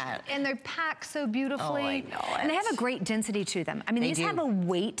 everyday pant. And they're packed so beautifully. Oh, I know it. And they have a great density to them. I mean, these have a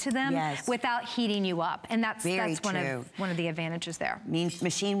weight to them without heating you up. And that's one of the advantages there. Means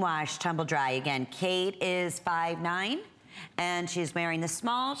machine wash, tumble dry. Again, Kate is 5'9". And she's wearing the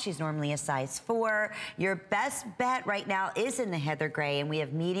small. She's normally a size 4. Your best bet right now is in the heather gray, and we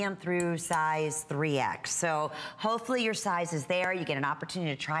have medium through size 3X. So hopefully your size is there. You get an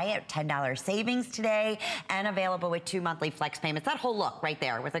opportunity to try it. $10 savings today, and available with 2 monthly flex payments. That whole look right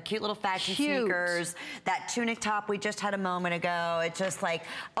there with the cute little fashion sneakers, that tunic top we just had a moment ago. It's just like,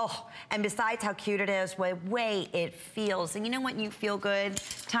 oh, and besides how cute it is, the way it feels. And you know what, you feel good?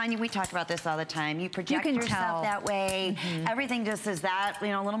 Tanya, we talk about this all the time. You project yourself that way. Everything just is that, you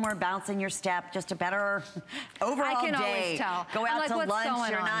know, a little more bounce in your step, just a better overall I can day. always tell. Go out like, to what's lunch,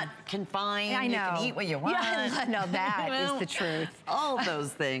 you're on? not confined. I know. You can eat what you want. Yeah, no, that is the truth. All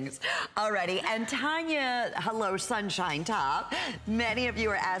those things. Alrighty, and Tanya, hello sunshine top. Many of you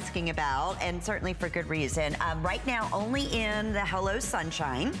are asking about, and certainly for good reason. Right now, only in the Hello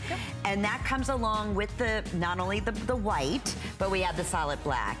Sunshine, and that comes along with the not only the white, but we have the solid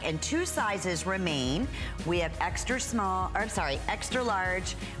black. And 2 sizes remain. We have extra small, or sorry, extra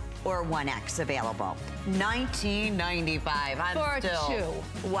large, or 1X available. $19.95. I'm still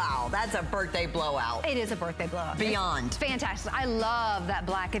 2. Wow, that's a birthday blowout. It is a birthday blowout. Beyond. It's fantastic. I love that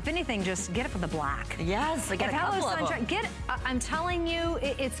black. If anything, just get it for the black. Yes, I get a couple of them. I'm telling you,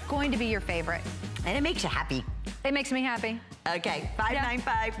 it's going to be your favorite. And it makes you happy. It makes me happy. Okay,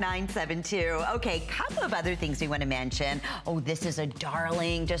 595-972. Okay, couple of other things we want to mention. Oh, this is a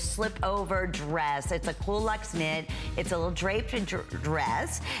darling, just slip over dress. It's a cool luxe knit. It's a little draped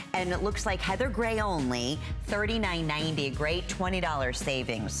dress, and it looks like heather gray only. $39.90, a great $20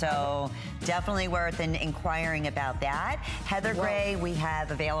 savings. So definitely worth inquiring about that. Heather gray we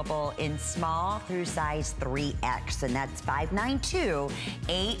have available in small through size 3X, and that's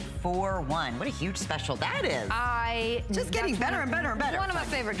 $592-841. What a huge special that is. Just getting better and better and better. One of my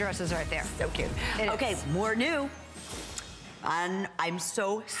favorite dresses right there. So cute. Okay, more new. And I'm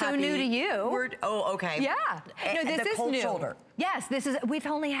so happy. So new to you. Oh, okay. Yeah. No, this is cold new. Shoulder. Yes, this is, we've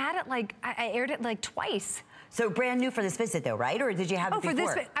only had it like, I aired it like twice. So brand new for this visit though, right? Or did you have it before? For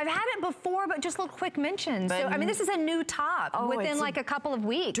this, I've had it before, but just a little quick mention. So, I mean, this is a new top within like a couple of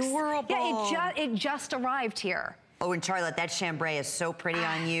weeks. Adorable. Yeah, it just arrived here. Oh, and Charlotte, that chambray is so pretty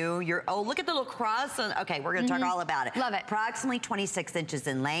on you. Oh, look at the little cross. Okay, we're gonna talk all about it. Love it. Approximately 26 inches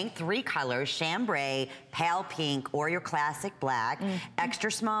in length, 3 colors, chambray, pale pink, or your classic black,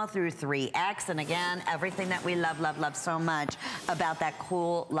 extra small through 3X. And again, everything that we love, love, love so much about that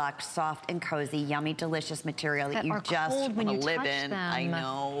cool luxe, soft and cozy, yummy, delicious material that you just want to live in. I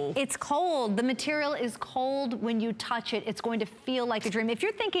know. It's cold. The material is cold when you touch it. It's going to feel like a dream. If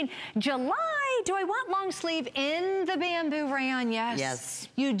you're thinking, July, do I want long sleeve in the bamboo rayon? Yes. Yes.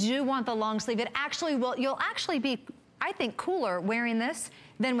 You do want the long sleeve. It actually will, you'll actually be, I think, cooler wearing this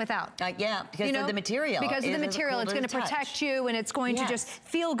than without. Yeah, because of the material. Because of the material, it's going to protect you, and it's going to just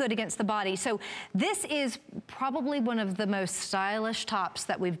feel good against the body. So this is probably one of the most stylish tops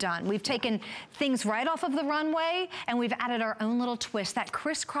that we've done. We've taken things right off of the runway, and we've added our own little twist. That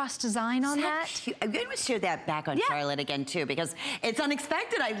crisscross design on that. I'm going to share that back on Charlotte again too, because it's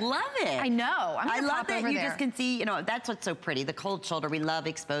unexpected. I love it. I know. I love that you just can see, you know, that's what's so pretty. The cold shoulder, we love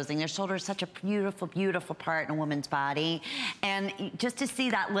exposing. Their shoulder is such a beautiful, beautiful part in a woman's body. And just to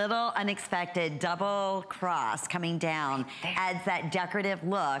see that little unexpected double cross coming down adds that decorative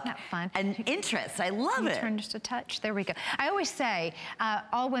look and interest. I love it. Turn just a touch. There we go. I always say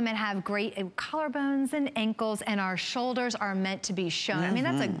all women have great collarbones and ankles, and our shoulders are meant to be shown. I mean,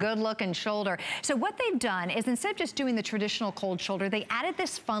 that's a good looking shoulder. So what they've done is, instead of just doing the traditional cold shoulder, they added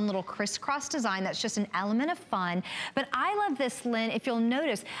this fun little crisscross design that's just an element of fun. But I love this, Lynn. If you'll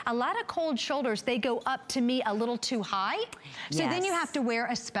notice, a lot of cold shoulders, they go up to me a little too high. So then you have to wear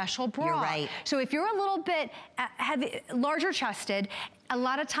a special bra. You're right. So if you're a little bit heavy, larger chested, a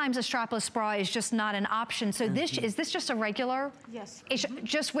lot of times a strapless bra is just not an option. So is this just a regular? Yes. It's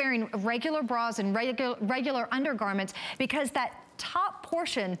just wearing regular bras and regular undergarments, because that top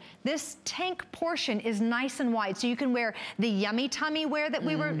portion, this tank portion, is nice and wide. So you can wear the yummy tummy wear that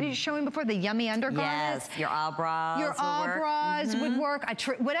we were showing before, the yummy undergarments. Yes, your all bras. Your all bras would work.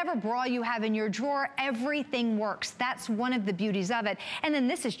 Whatever bra you have in your drawer, everything works. That's one of the beauties of it. And then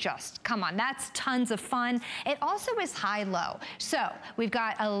this is just, come on, that's tons of fun. It also is high-low. So we've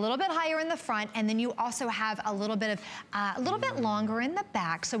got a little bit higher in the front, and then you also have a little bit longer in the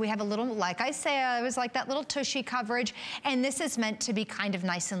back. So we have a little, like I say, it was like that little tushy coverage. And this is meant to be kind of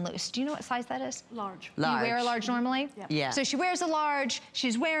nice and loose. Do you know what size that is? Large. Do you wear a large normally? Yeah. So she wears a large,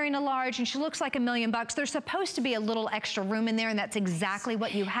 she's wearing a large, and she looks like $1 million. There's supposed to be a little extra room in there, and that's exactly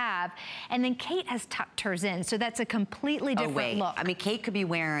what you have. And then Kate has tucked hers in, so that's a completely different look. I mean, Kate could be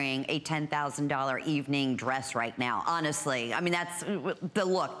wearing a $10,000 evening dress right now, honestly. I mean, that's the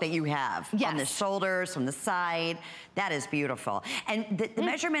look that you have on the shoulders, from the side. That is beautiful. And the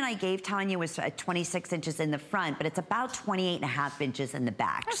measurement I gave Tanya was 26 inches in the front, but it's about 28.5 2.5 inches in the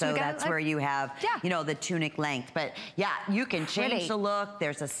back. So that's where you have, you know, the tunic length. But yeah, you can change the look.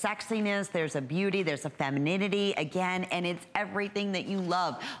 There's a sexiness, there's a beauty, there's a femininity, again, and it's everything that you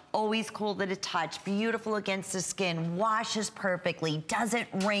love. Always cool to the touch, beautiful against the skin, washes perfectly, doesn't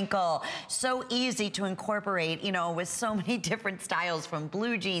wrinkle. So easy to incorporate, you know, with so many different styles, from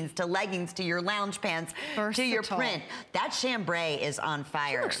blue jeans to leggings to your lounge pants to your print. That chambray is on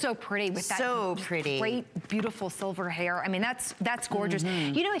fire. She looks so pretty with that great, beautiful silver hair. I mean, that's gorgeous.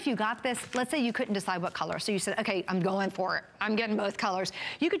 You know, if you got this, let's say you couldn't decide what color, so you said, okay, I'm going for it. I'm getting both colors.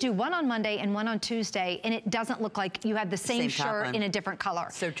 You could do one on Monday and one on Tuesday, and it doesn't look like you had the same shirt in a different color.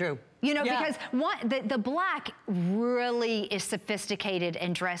 So true. You know, because the black really is sophisticated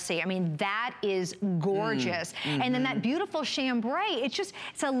and dressy. I mean, that is gorgeous. And then that beautiful chambray, it's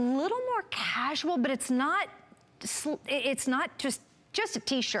a little more casual, but it's not just a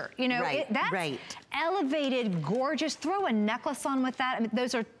t-shirt, you know, that's elevated, gorgeous. Throw a necklace on with that. I mean,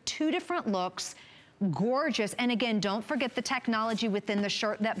 those are two different looks. Gorgeous. And again, don't forget the technology within the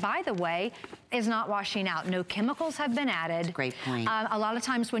shirt that, by the way, is not washing out. No chemicals have been added. Great point. A lot of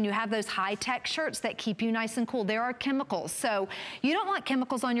times when you have those high-tech shirts that keep you nice and cool, there are chemicals. So you don't want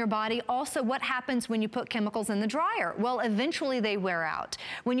chemicals on your body. Also, what happens when you put chemicals in the dryer? Well, eventually they wear out.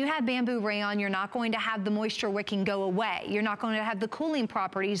 When you have bamboo rayon, you're not going to have the moisture wicking go away. You're not going to have the cooling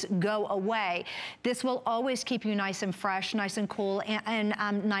properties go away. This will always keep you nice and fresh, nice and cool, and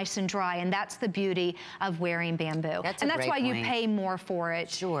nice and dry. And that's the beauty of wearing bamboo. That's why you pay more for it.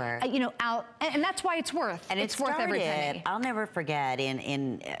 Sure. You know, and that's why it's worth. And it's worth every penny. I'll never forget.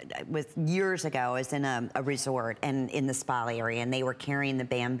 Was years ago. I was in a resort and in the spa area, and they were carrying the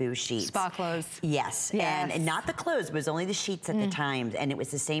bamboo sheets. Spa clothes. Yes. And not the clothes. It was only the sheets at the time, and it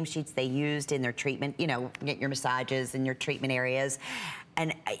was the same sheets they used in their treatment. You know, get your massages and your treatment areas,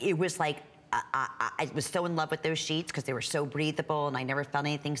 and it was like, I was so in love with those sheets because they were so breathable, and I never felt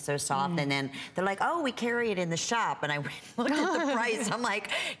anything so soft. And then they're like, oh, we carry it in the shop. And I looked at the price. I'm like,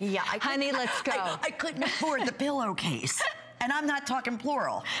 yeah, honey, let's go. I couldn't afford the pillowcase. And I'm not talking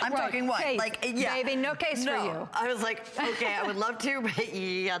plural. I'm talking what? Case. Like, Baby, no case for you. I was like, okay, I would love to, but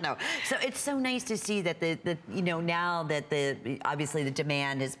yeah, no. So it's so nice to see that you know, now that obviously the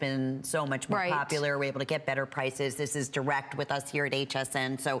demand has been so much more popular, we're able to get better prices. This is direct with us here at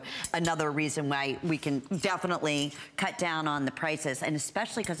HSN. So another reason why we can definitely cut down on the prices, and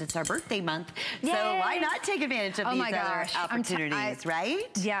especially because it's our birthday month. Yay. So why not take advantage of these other opportunities, right?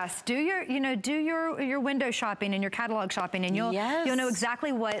 Yes, do your window shopping and your catalog shopping, and you'll know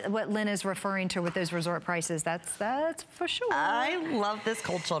exactly what Lynn is referring to with those resort prices. That's for sure. I love this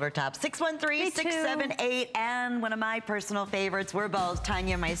cold shoulder top. 613-678, and one of my personal favorites, we're both,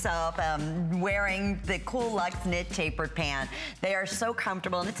 Tanya and myself, wearing the Cool Luxe knit tapered pant. They are so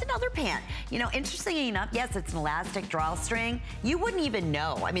comfortable, and it's another pant. You know, interestingly enough, yes, it's an elastic drawstring. You wouldn't even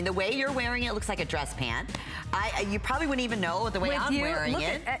know. I mean, the way you're wearing it looks like a dress pant. You probably wouldn't even know the way I'm wearing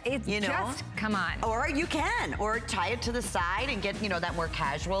it. It's just, come on. Or you can, or tie it to the side and get, you know, that more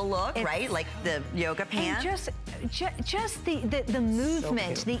casual look, right? Like the yoga pant. And just the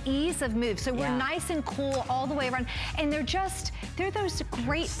movement, the ease of move. So we're nice and cool all the way around. And they're those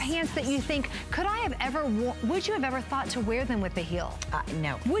great pants that you think, would you have ever thought to wear them with the heel?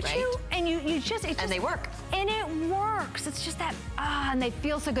 No. Would you? And and they work. And it works. It's just that, and they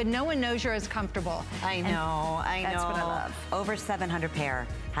feel so good. No one knows you're as comfortable. I know. That's what I love. Over 700 pair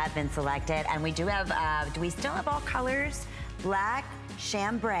have been selected, and we do have, do we still have all colors? Black,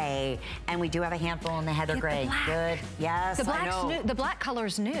 chambray, and we do have a handful in the heather gray. Good, yes, I know. The black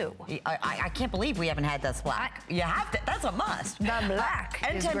color's new. I can't believe we haven't had this black. You have to, that's a must. The black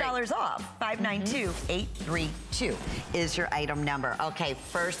and $10 off. 592-832 is your item number. Okay,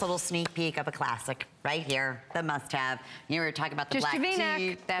 first little sneak peek of a classic right here, the must-have. You were talking about the black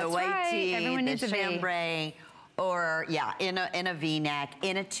tee, the white tee, the chambray. Or, in a V-neck,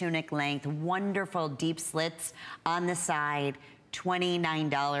 in a tunic length, wonderful deep slits on the side,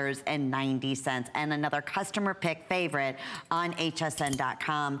 $29.90. And another customer pick favorite on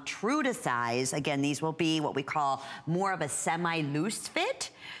hsn.com, true to size. Again, these will be what we call more of a semi-loose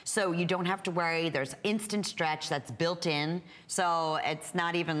fit. So you don't have to worry, there's instant stretch that's built in. So it's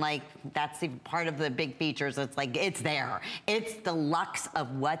not even like that's even part of the big features. It's like, it's there. It's the luxe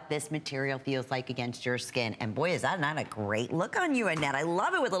of what this material feels like against your skin. And boy, is that not a great look on you, Annette. I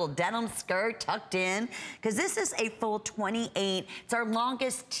love it with a little denim skirt tucked in, because this is a full 28. It's our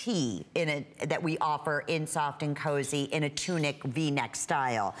longest tee in it that we offer in Soft and Cozy in a tunic V-neck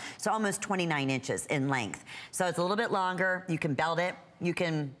style. So almost 29 inches in length. So it's a little bit longer. You can belt it. You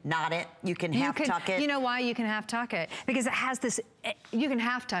can knot it, you can half tuck it. You know why you can half tuck it? Because it has this, you can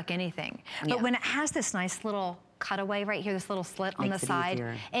half tuck anything. But when it has this nice little cutaway right here, this little slit on the side,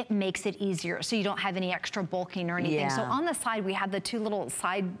 it makes it easier. So you don't have any extra bulking or anything. So on the side, we have the two little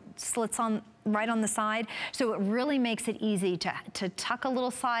side slits right on the side. So it really makes it easy to tuck a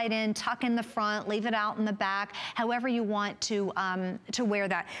little side in, tuck in the front, leave it out in the back, however you want to wear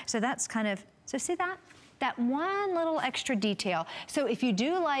that. So that's kind of, so see that? That one little extra detail. So if you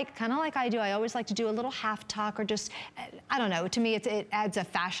do like, kind of like I do, I always like to do a little half tuck or just, I don't know, to me it adds a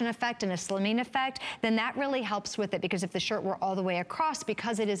fashion effect and a slimming effect, then that really helps with it, because if the shirt were all the way across,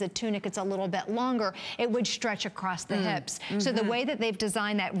 because it is a tunic, it's a little bit longer, it would stretch across the hips. So the way that they've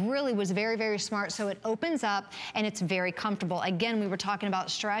designed that really was very, very smart. So it opens up and it's very comfortable. Again, we were talking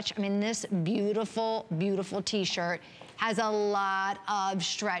about stretch. I mean, this beautiful, beautiful t-shirt has a lot of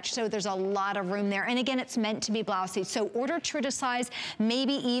stretch, so there's a lot of room there. And again, it's meant to be blousey. So order true to size.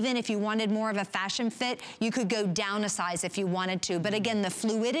 Maybe even if you wanted more of a fashion fit, you could go down a size if you wanted to. But again, the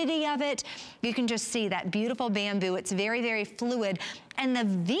fluidity of it, you can just see that beautiful bamboo. It's very, very fluid. And the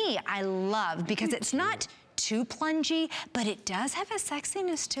V I love, because it's not too plungy, but it does have a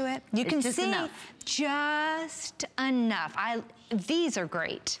sexiness to it. You can see just enough. V's are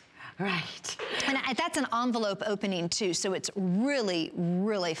great. Right. And that's an envelope opening too, so it's really,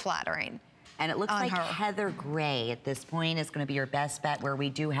 really flattering. And it looks like heather gray at this point is going to be your best bet, where we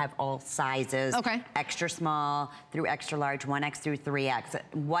do have all sizes. Okay. Extra small through extra large, 1X through 3X.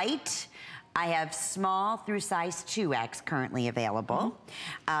 White, I have small through size 2X currently available.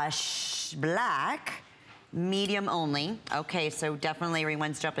 Black, medium only. Okay, so definitely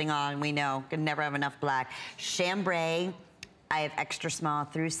everyone's jumping on. We know, can never have enough black. Chambray, I have extra small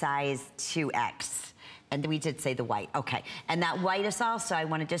through size 2X. And we did say the white, okay. And that white is also, I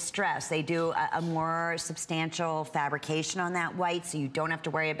wanted to stress, they do a more substantial fabrication on that white, so you don't have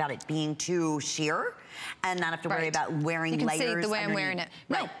to worry about it being too sheer and not have to worry about wearing layers. You can see the way I'm wearing it.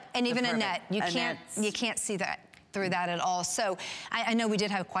 No, and even a net, you can't see that through that at all. So I know we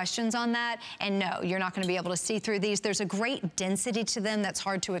did have questions on that, and no, you're not gonna be able to see through these. There's a great density to them that's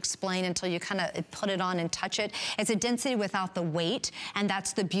hard to explain until you kind of put it on and touch it. It's a density without the weight, and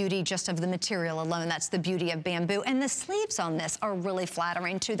that's the beauty just of the material alone. That's the beauty of bamboo. And the sleeves on this are really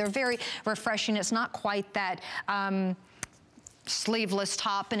flattering too. They're very refreshing. It's not quite that, sleeveless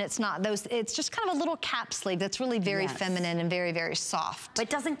top, and it's not those, it's just kind of a little cap sleeve that's really very feminine and very, very soft. But it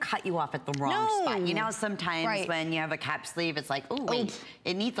doesn't cut you off at the wrong spot. You know, sometimes when you have a cap sleeve, it's like, oh wait,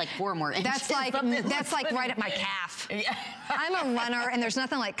 it needs like 4 more inches. That's like right at my calf. I'm a runner, and there's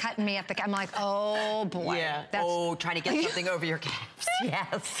nothing like cutting me at the calf. I'm like, oh boy. Yeah. Trying to get something over your calves.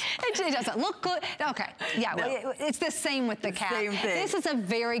 Yes. It doesn't look good. Okay. Yeah. No. It's the same with the cap. Same thing. This is a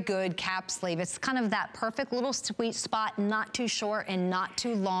very good cap sleeve. It's kind of that perfect little sweet spot, not too short and not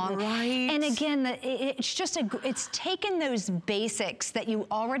too long. Right. And again, it's just it's taken those basics that you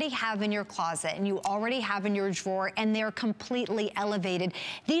already have in your closet and you already have in your drawer, and they're completely elevated.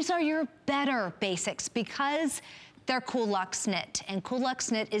 These are your better basics because they're Cool Luxe Knit, and Cool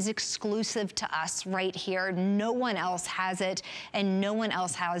Luxe Knit is exclusive to us right here. No one else has it, and no one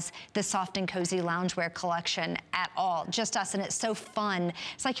else has the soft and cozy loungewear collection at all. Just us, and it's so fun.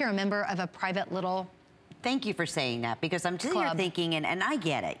 It's like you're a member of a private little Thank you for saying that, because I'm sitting here thinking, and I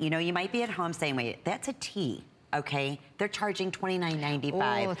get it, you know, you might be at home saying, wait, that's a tee, okay? They're charging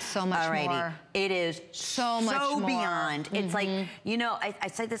 $29.95. Oh, it's so much more. It is so much more. Beyond. It's like, you know, I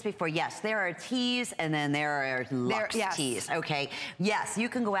said this before, yes, there are tees and then there are luxe tees, okay? Yes, you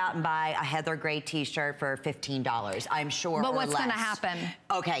can go out and buy a heather gray t-shirt for $15, I'm sure, but what's gonna happen?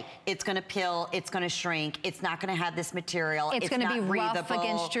 Okay, it's gonna pill, it's gonna shrink, it's not gonna have this material, it's gonna be rough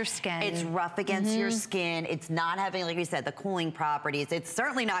against your skin. It's rough against your skin, it's not having, like we said, the cooling properties, it's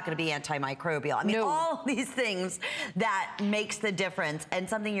certainly not gonna be antimicrobial. I mean, all these things that makes the difference, and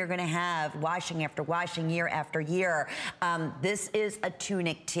something you're gonna have washing after washing, year after year. This is a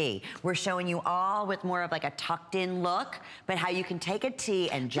tunic tee. We're showing you all with more of like a tucked in look, but how you can take a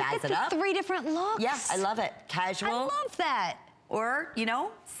tee and jazz it up. 3 different looks. Yeah, I love it. Casual. I love that. Or, you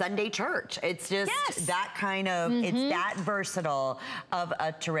know, Sunday church. It's just that kind of, it's that versatile of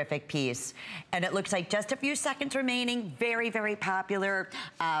a terrific piece. And it looks like just a few seconds remaining. Very, very popular.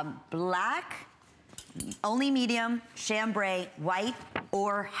 Black, only medium, chambray, white,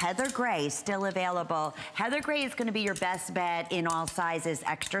 or heather gray still available. Heather gray is gonna be your best bet in all sizes,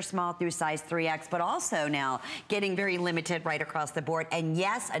 extra small through size 3X, but also now getting very limited right across the board. And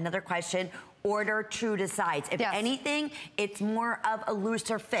yes, another question, order true to size. If anything, it's more of a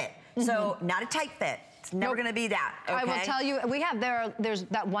looser fit. So not a tight fit. It's never gonna be that, okay? I will tell you, we have there's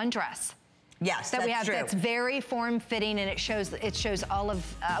that one dress. Yes, that we have true. that's very form-fitting, and it shows all of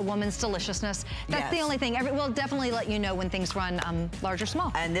a woman's deliciousness. That's the only thing. We'll definitely let you know when things run large or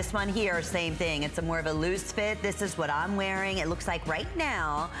small. And this one here, same thing. It's a more of a loose fit. This is what I'm wearing. It looks like right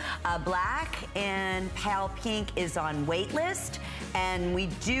now, black and pale pink is on wait list, and we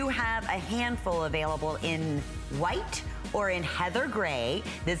do have a handful available in white or in heather gray.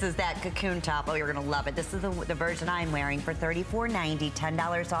 This is that cocoon top. Oh, you're gonna love it. This is the version I'm wearing for $34.90,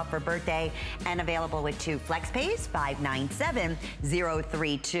 $10 off for birthday, and available with 2 flex pays,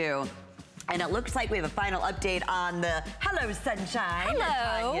 $597-032. And it looks like we have a final update on the Hello Sunshine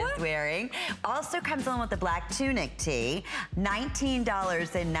that Tanya is wearing. Also comes along with the black tunic tee,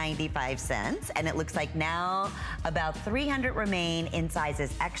 $19.95. And it looks like now about 300 remain in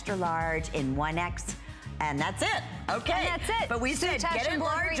sizes extra large in 1X. And that's it. Okay. And that's it. But we said get it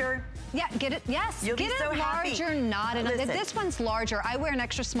larger. Yeah, get it, yes. You'll get be so it larger, happy. not enough. This one's larger. I wear an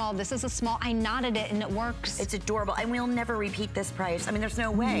extra small. This is a small. I knotted it and it works. It's adorable. And we'll never repeat this price. I mean, there's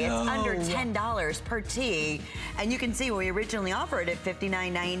no way. No. It's under $10 per tee. And you can see when we originally offered it at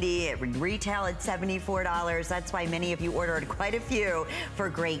 $59.90. It would retail at $74. That's why many of you ordered quite a few for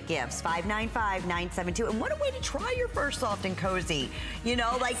great gifts. $595-972. And what a way to try your first soft and cozy. You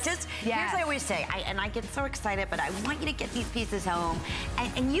know, like just, here's what I always say, and I get so excited, but I want you to get these pieces home.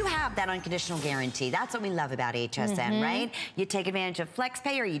 And you have that unconditional guarantee. That's what we love about HSN, right? You take advantage of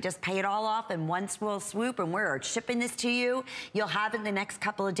FlexPay, or you just pay it all off in one swoop, and we're shipping this to you. You'll have it in the next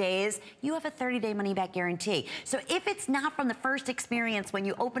couple of days. You have a 30-day money-back guarantee. So if it's not from the first experience when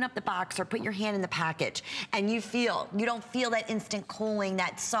you open up the box or put your hand in the package and you don't feel that instant cooling,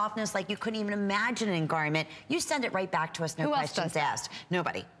 that softness like you couldn't even imagine in garment, you send it right back to us, no questions asked.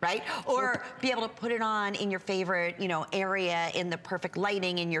 Nobody, right? Or be able to put it on in your favorite, area, in the perfect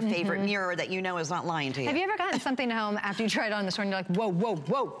lighting, in your favorite mirror that you know is not lying to you. Have you ever gotten something home after you tried it on the store and you're like, whoa, whoa,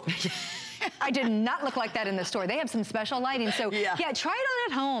 whoa. I did not look like that in the store. They have some special lighting. So yeah, try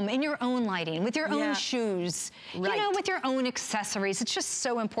it on at home in your own lighting, with your own shoes, with your own accessories. It's just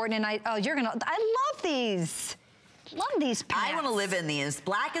so important. And I love these. Love these pants. I want to live in these.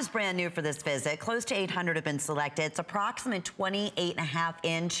 Black is brand new for this visit. Close to 800 have been selected. It's approximately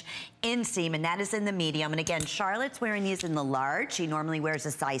 28.5-inch inseam, and that is in the medium. And again, Charlotte's wearing these in the large. She normally wears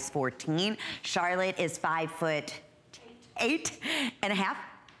a size 14. Charlotte is 5'8.5".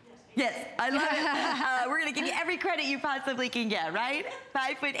 Yes, I love it. We're gonna give you every credit you possibly can get, right?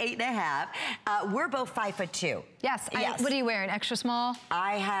 5'8.5". We're both 5'2". Yes. What are you wearing? Extra small?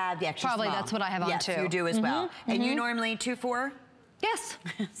 I have the extra small. Probably that's what I have on too. Yes, you do as well. And you normally 2'4"? Yes.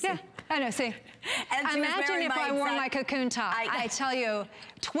 Yeah. I know. See. Imagine if I wore my cocoon top. I tell you,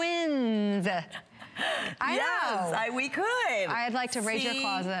 twins. I know. We could. I'd like to raid your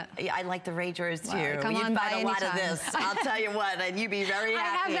closet. Yeah, I'd like to raid yours too. Well, come on by a lot of this. I'll tell you what, and you'd be very happy.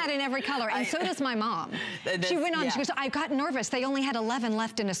 I have that in every color, and so does my mom. She went on, she goes, I got nervous. They only had 11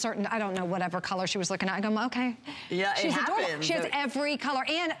 left in a certain, I don't know, whatever color she was looking at. I go, okay. Yeah, it happens. She has every color.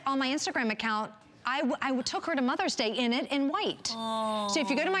 And on my Instagram account, I took her to Mother's Day in it in white. Oh. So if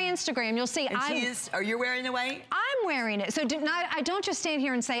you go to my Instagram, you'll see. Are you wearing the white? I'm wearing it. So I don't just stand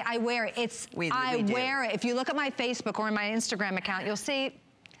here and say I wear it. I wear it. If you look at my Facebook or my Instagram account, you'll see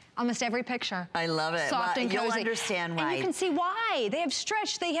almost every picture. I love it. Soft and cozy. You'll understand why. And you can see why. They have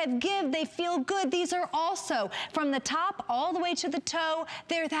stretch, they have give, they feel good. These are also, from the top all the way to the toe,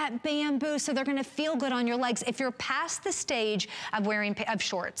 they're that bamboo, so they're gonna feel good on your legs. If you're past the stage of wearing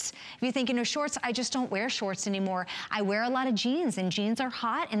shorts, if you think, shorts, I just don't wear shorts anymore. I wear a lot of jeans, and jeans are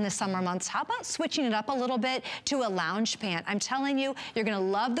hot in the summer months. How about switching it up a little bit to a lounge pant? I'm telling you, you're gonna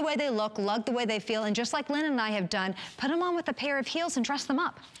love the way they look, love the way they feel, and just like Lynn and I have done, put them on with a pair of heels and dress them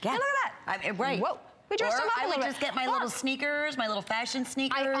up. Yeah. Hey, look at that. Right. Whoa. We dressed them up a little bit. I would just get my little sneakers, my little fashion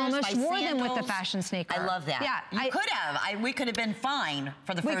sneakers. I almost wore them with the fashion sneaker. I love that. Yeah, you could have. We could have been fine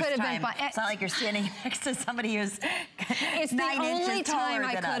for the first time. We could have been fine. It's not like you're standing next to somebody who's 9 inches taller than us. It's the only time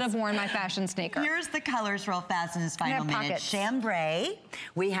I could have worn my fashion sneaker. Here's the colors real fast in this final minute. Chambray.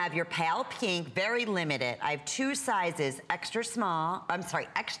 We have your pale pink, very limited. I have 2 sizes, extra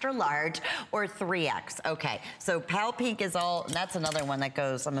large or 3X. Okay, so pale pink is all, that's another one that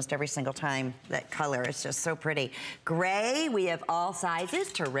goes almost every single time. That color is just so pretty. Gray, we have all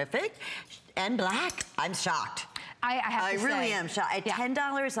sizes, terrific. And black, I'm shocked. I have to say. I really am shocked. At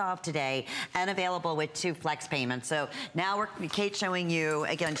 $10 off today and available with 2 flex payments. So now Kate's showing you,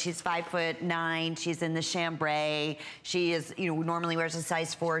 again, she's 5'9", she's in the chambray. She is, normally wears a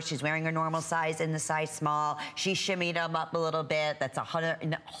size 4. She's wearing her normal size in the size small. She shimmied them up a little bit. That's a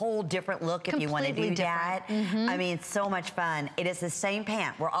whole different look if you want to do that. I mean, it's so much fun. It is the same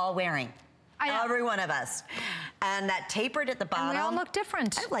pant we're all wearing. Every one of us. And that tapered at the bottom. And we all look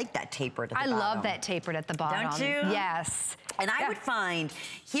different. I like that tapered at the bottom. I love that tapered at the bottom. Don't you? Yes. And I would find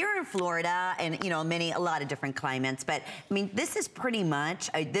here in Florida and, you know, a lot of different climates, but I mean, this is pretty much,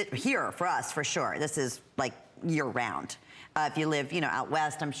 here for us, for sure, this is like year round. If you live, you know, out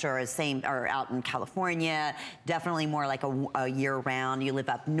west, I'm sure is same, or out in California, definitely more like a year round. You live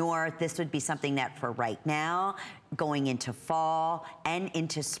up north, this would be something that for right now, going into fall and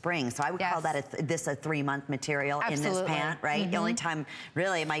into spring. So I would call that this a 3-month material in this pant, right? The only time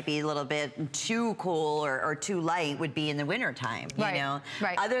really it might be a little bit too cool or too light would be in the winter time, you know?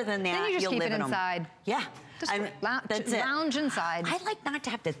 Other than that, then you just you'll keep live it in inside. Just lounge inside. I like not to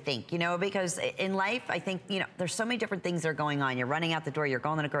have to think, you know, because in life, I think, you know, there's so many different things that are going on. You're running out the door, you're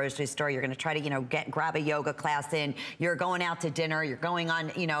going to a grocery store, you're going to try to, you know, grab a yoga class in, you're going out to dinner, you're going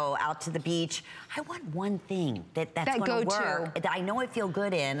on, you know, out to the beach. I want one thing that's going to work, that I know I feel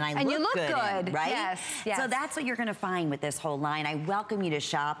good in, and I look good in, right? Yes. So that's what you're going to find with this whole line. I welcome you to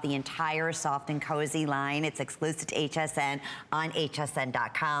shop the entire Soft and Cozy line. It's exclusive to HSN on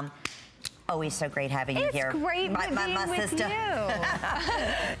hsn.com. Always so great having you here. It's great being with sister. you.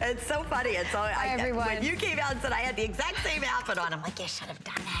 It's so funny. It's so, Hi, everyone. When you came out and said I had the exact same outfit on, I'm like, you should have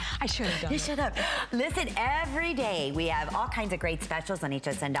done that. I should have done You should have. Listen, every day we have all kinds of great specials on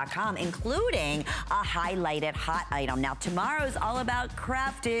hsn.com, including a highlighted hot item. Now, tomorrow's all about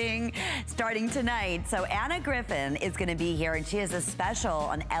crafting, starting tonight. So Anna Griffin is going to be here, and she has a special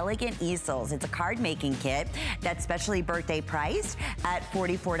on elegant easels. It's a card making kit that's specially birthday priced at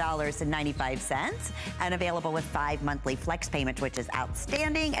 $44.95. and available with 5 monthly flex payments, which is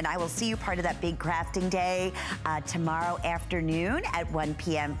outstanding. And I will see you part of that big crafting day tomorrow afternoon at 1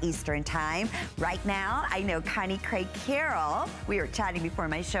 p.m. Eastern time. Right now, I know Connie Craig Carroll, we were chatting before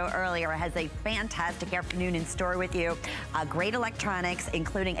my show earlier, has a fantastic afternoon in store with you. Great electronics,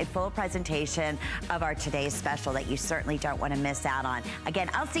 including a full presentation of our today's special that you certainly don't want to miss out on. Again,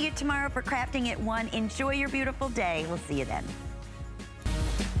 I'll see you tomorrow for crafting at 1. Enjoy your beautiful day. We'll see you then.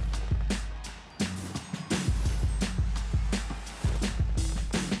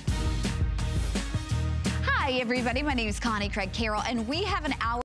 Hi, everybody. My name is Connie Craig Carroll, and we have an hour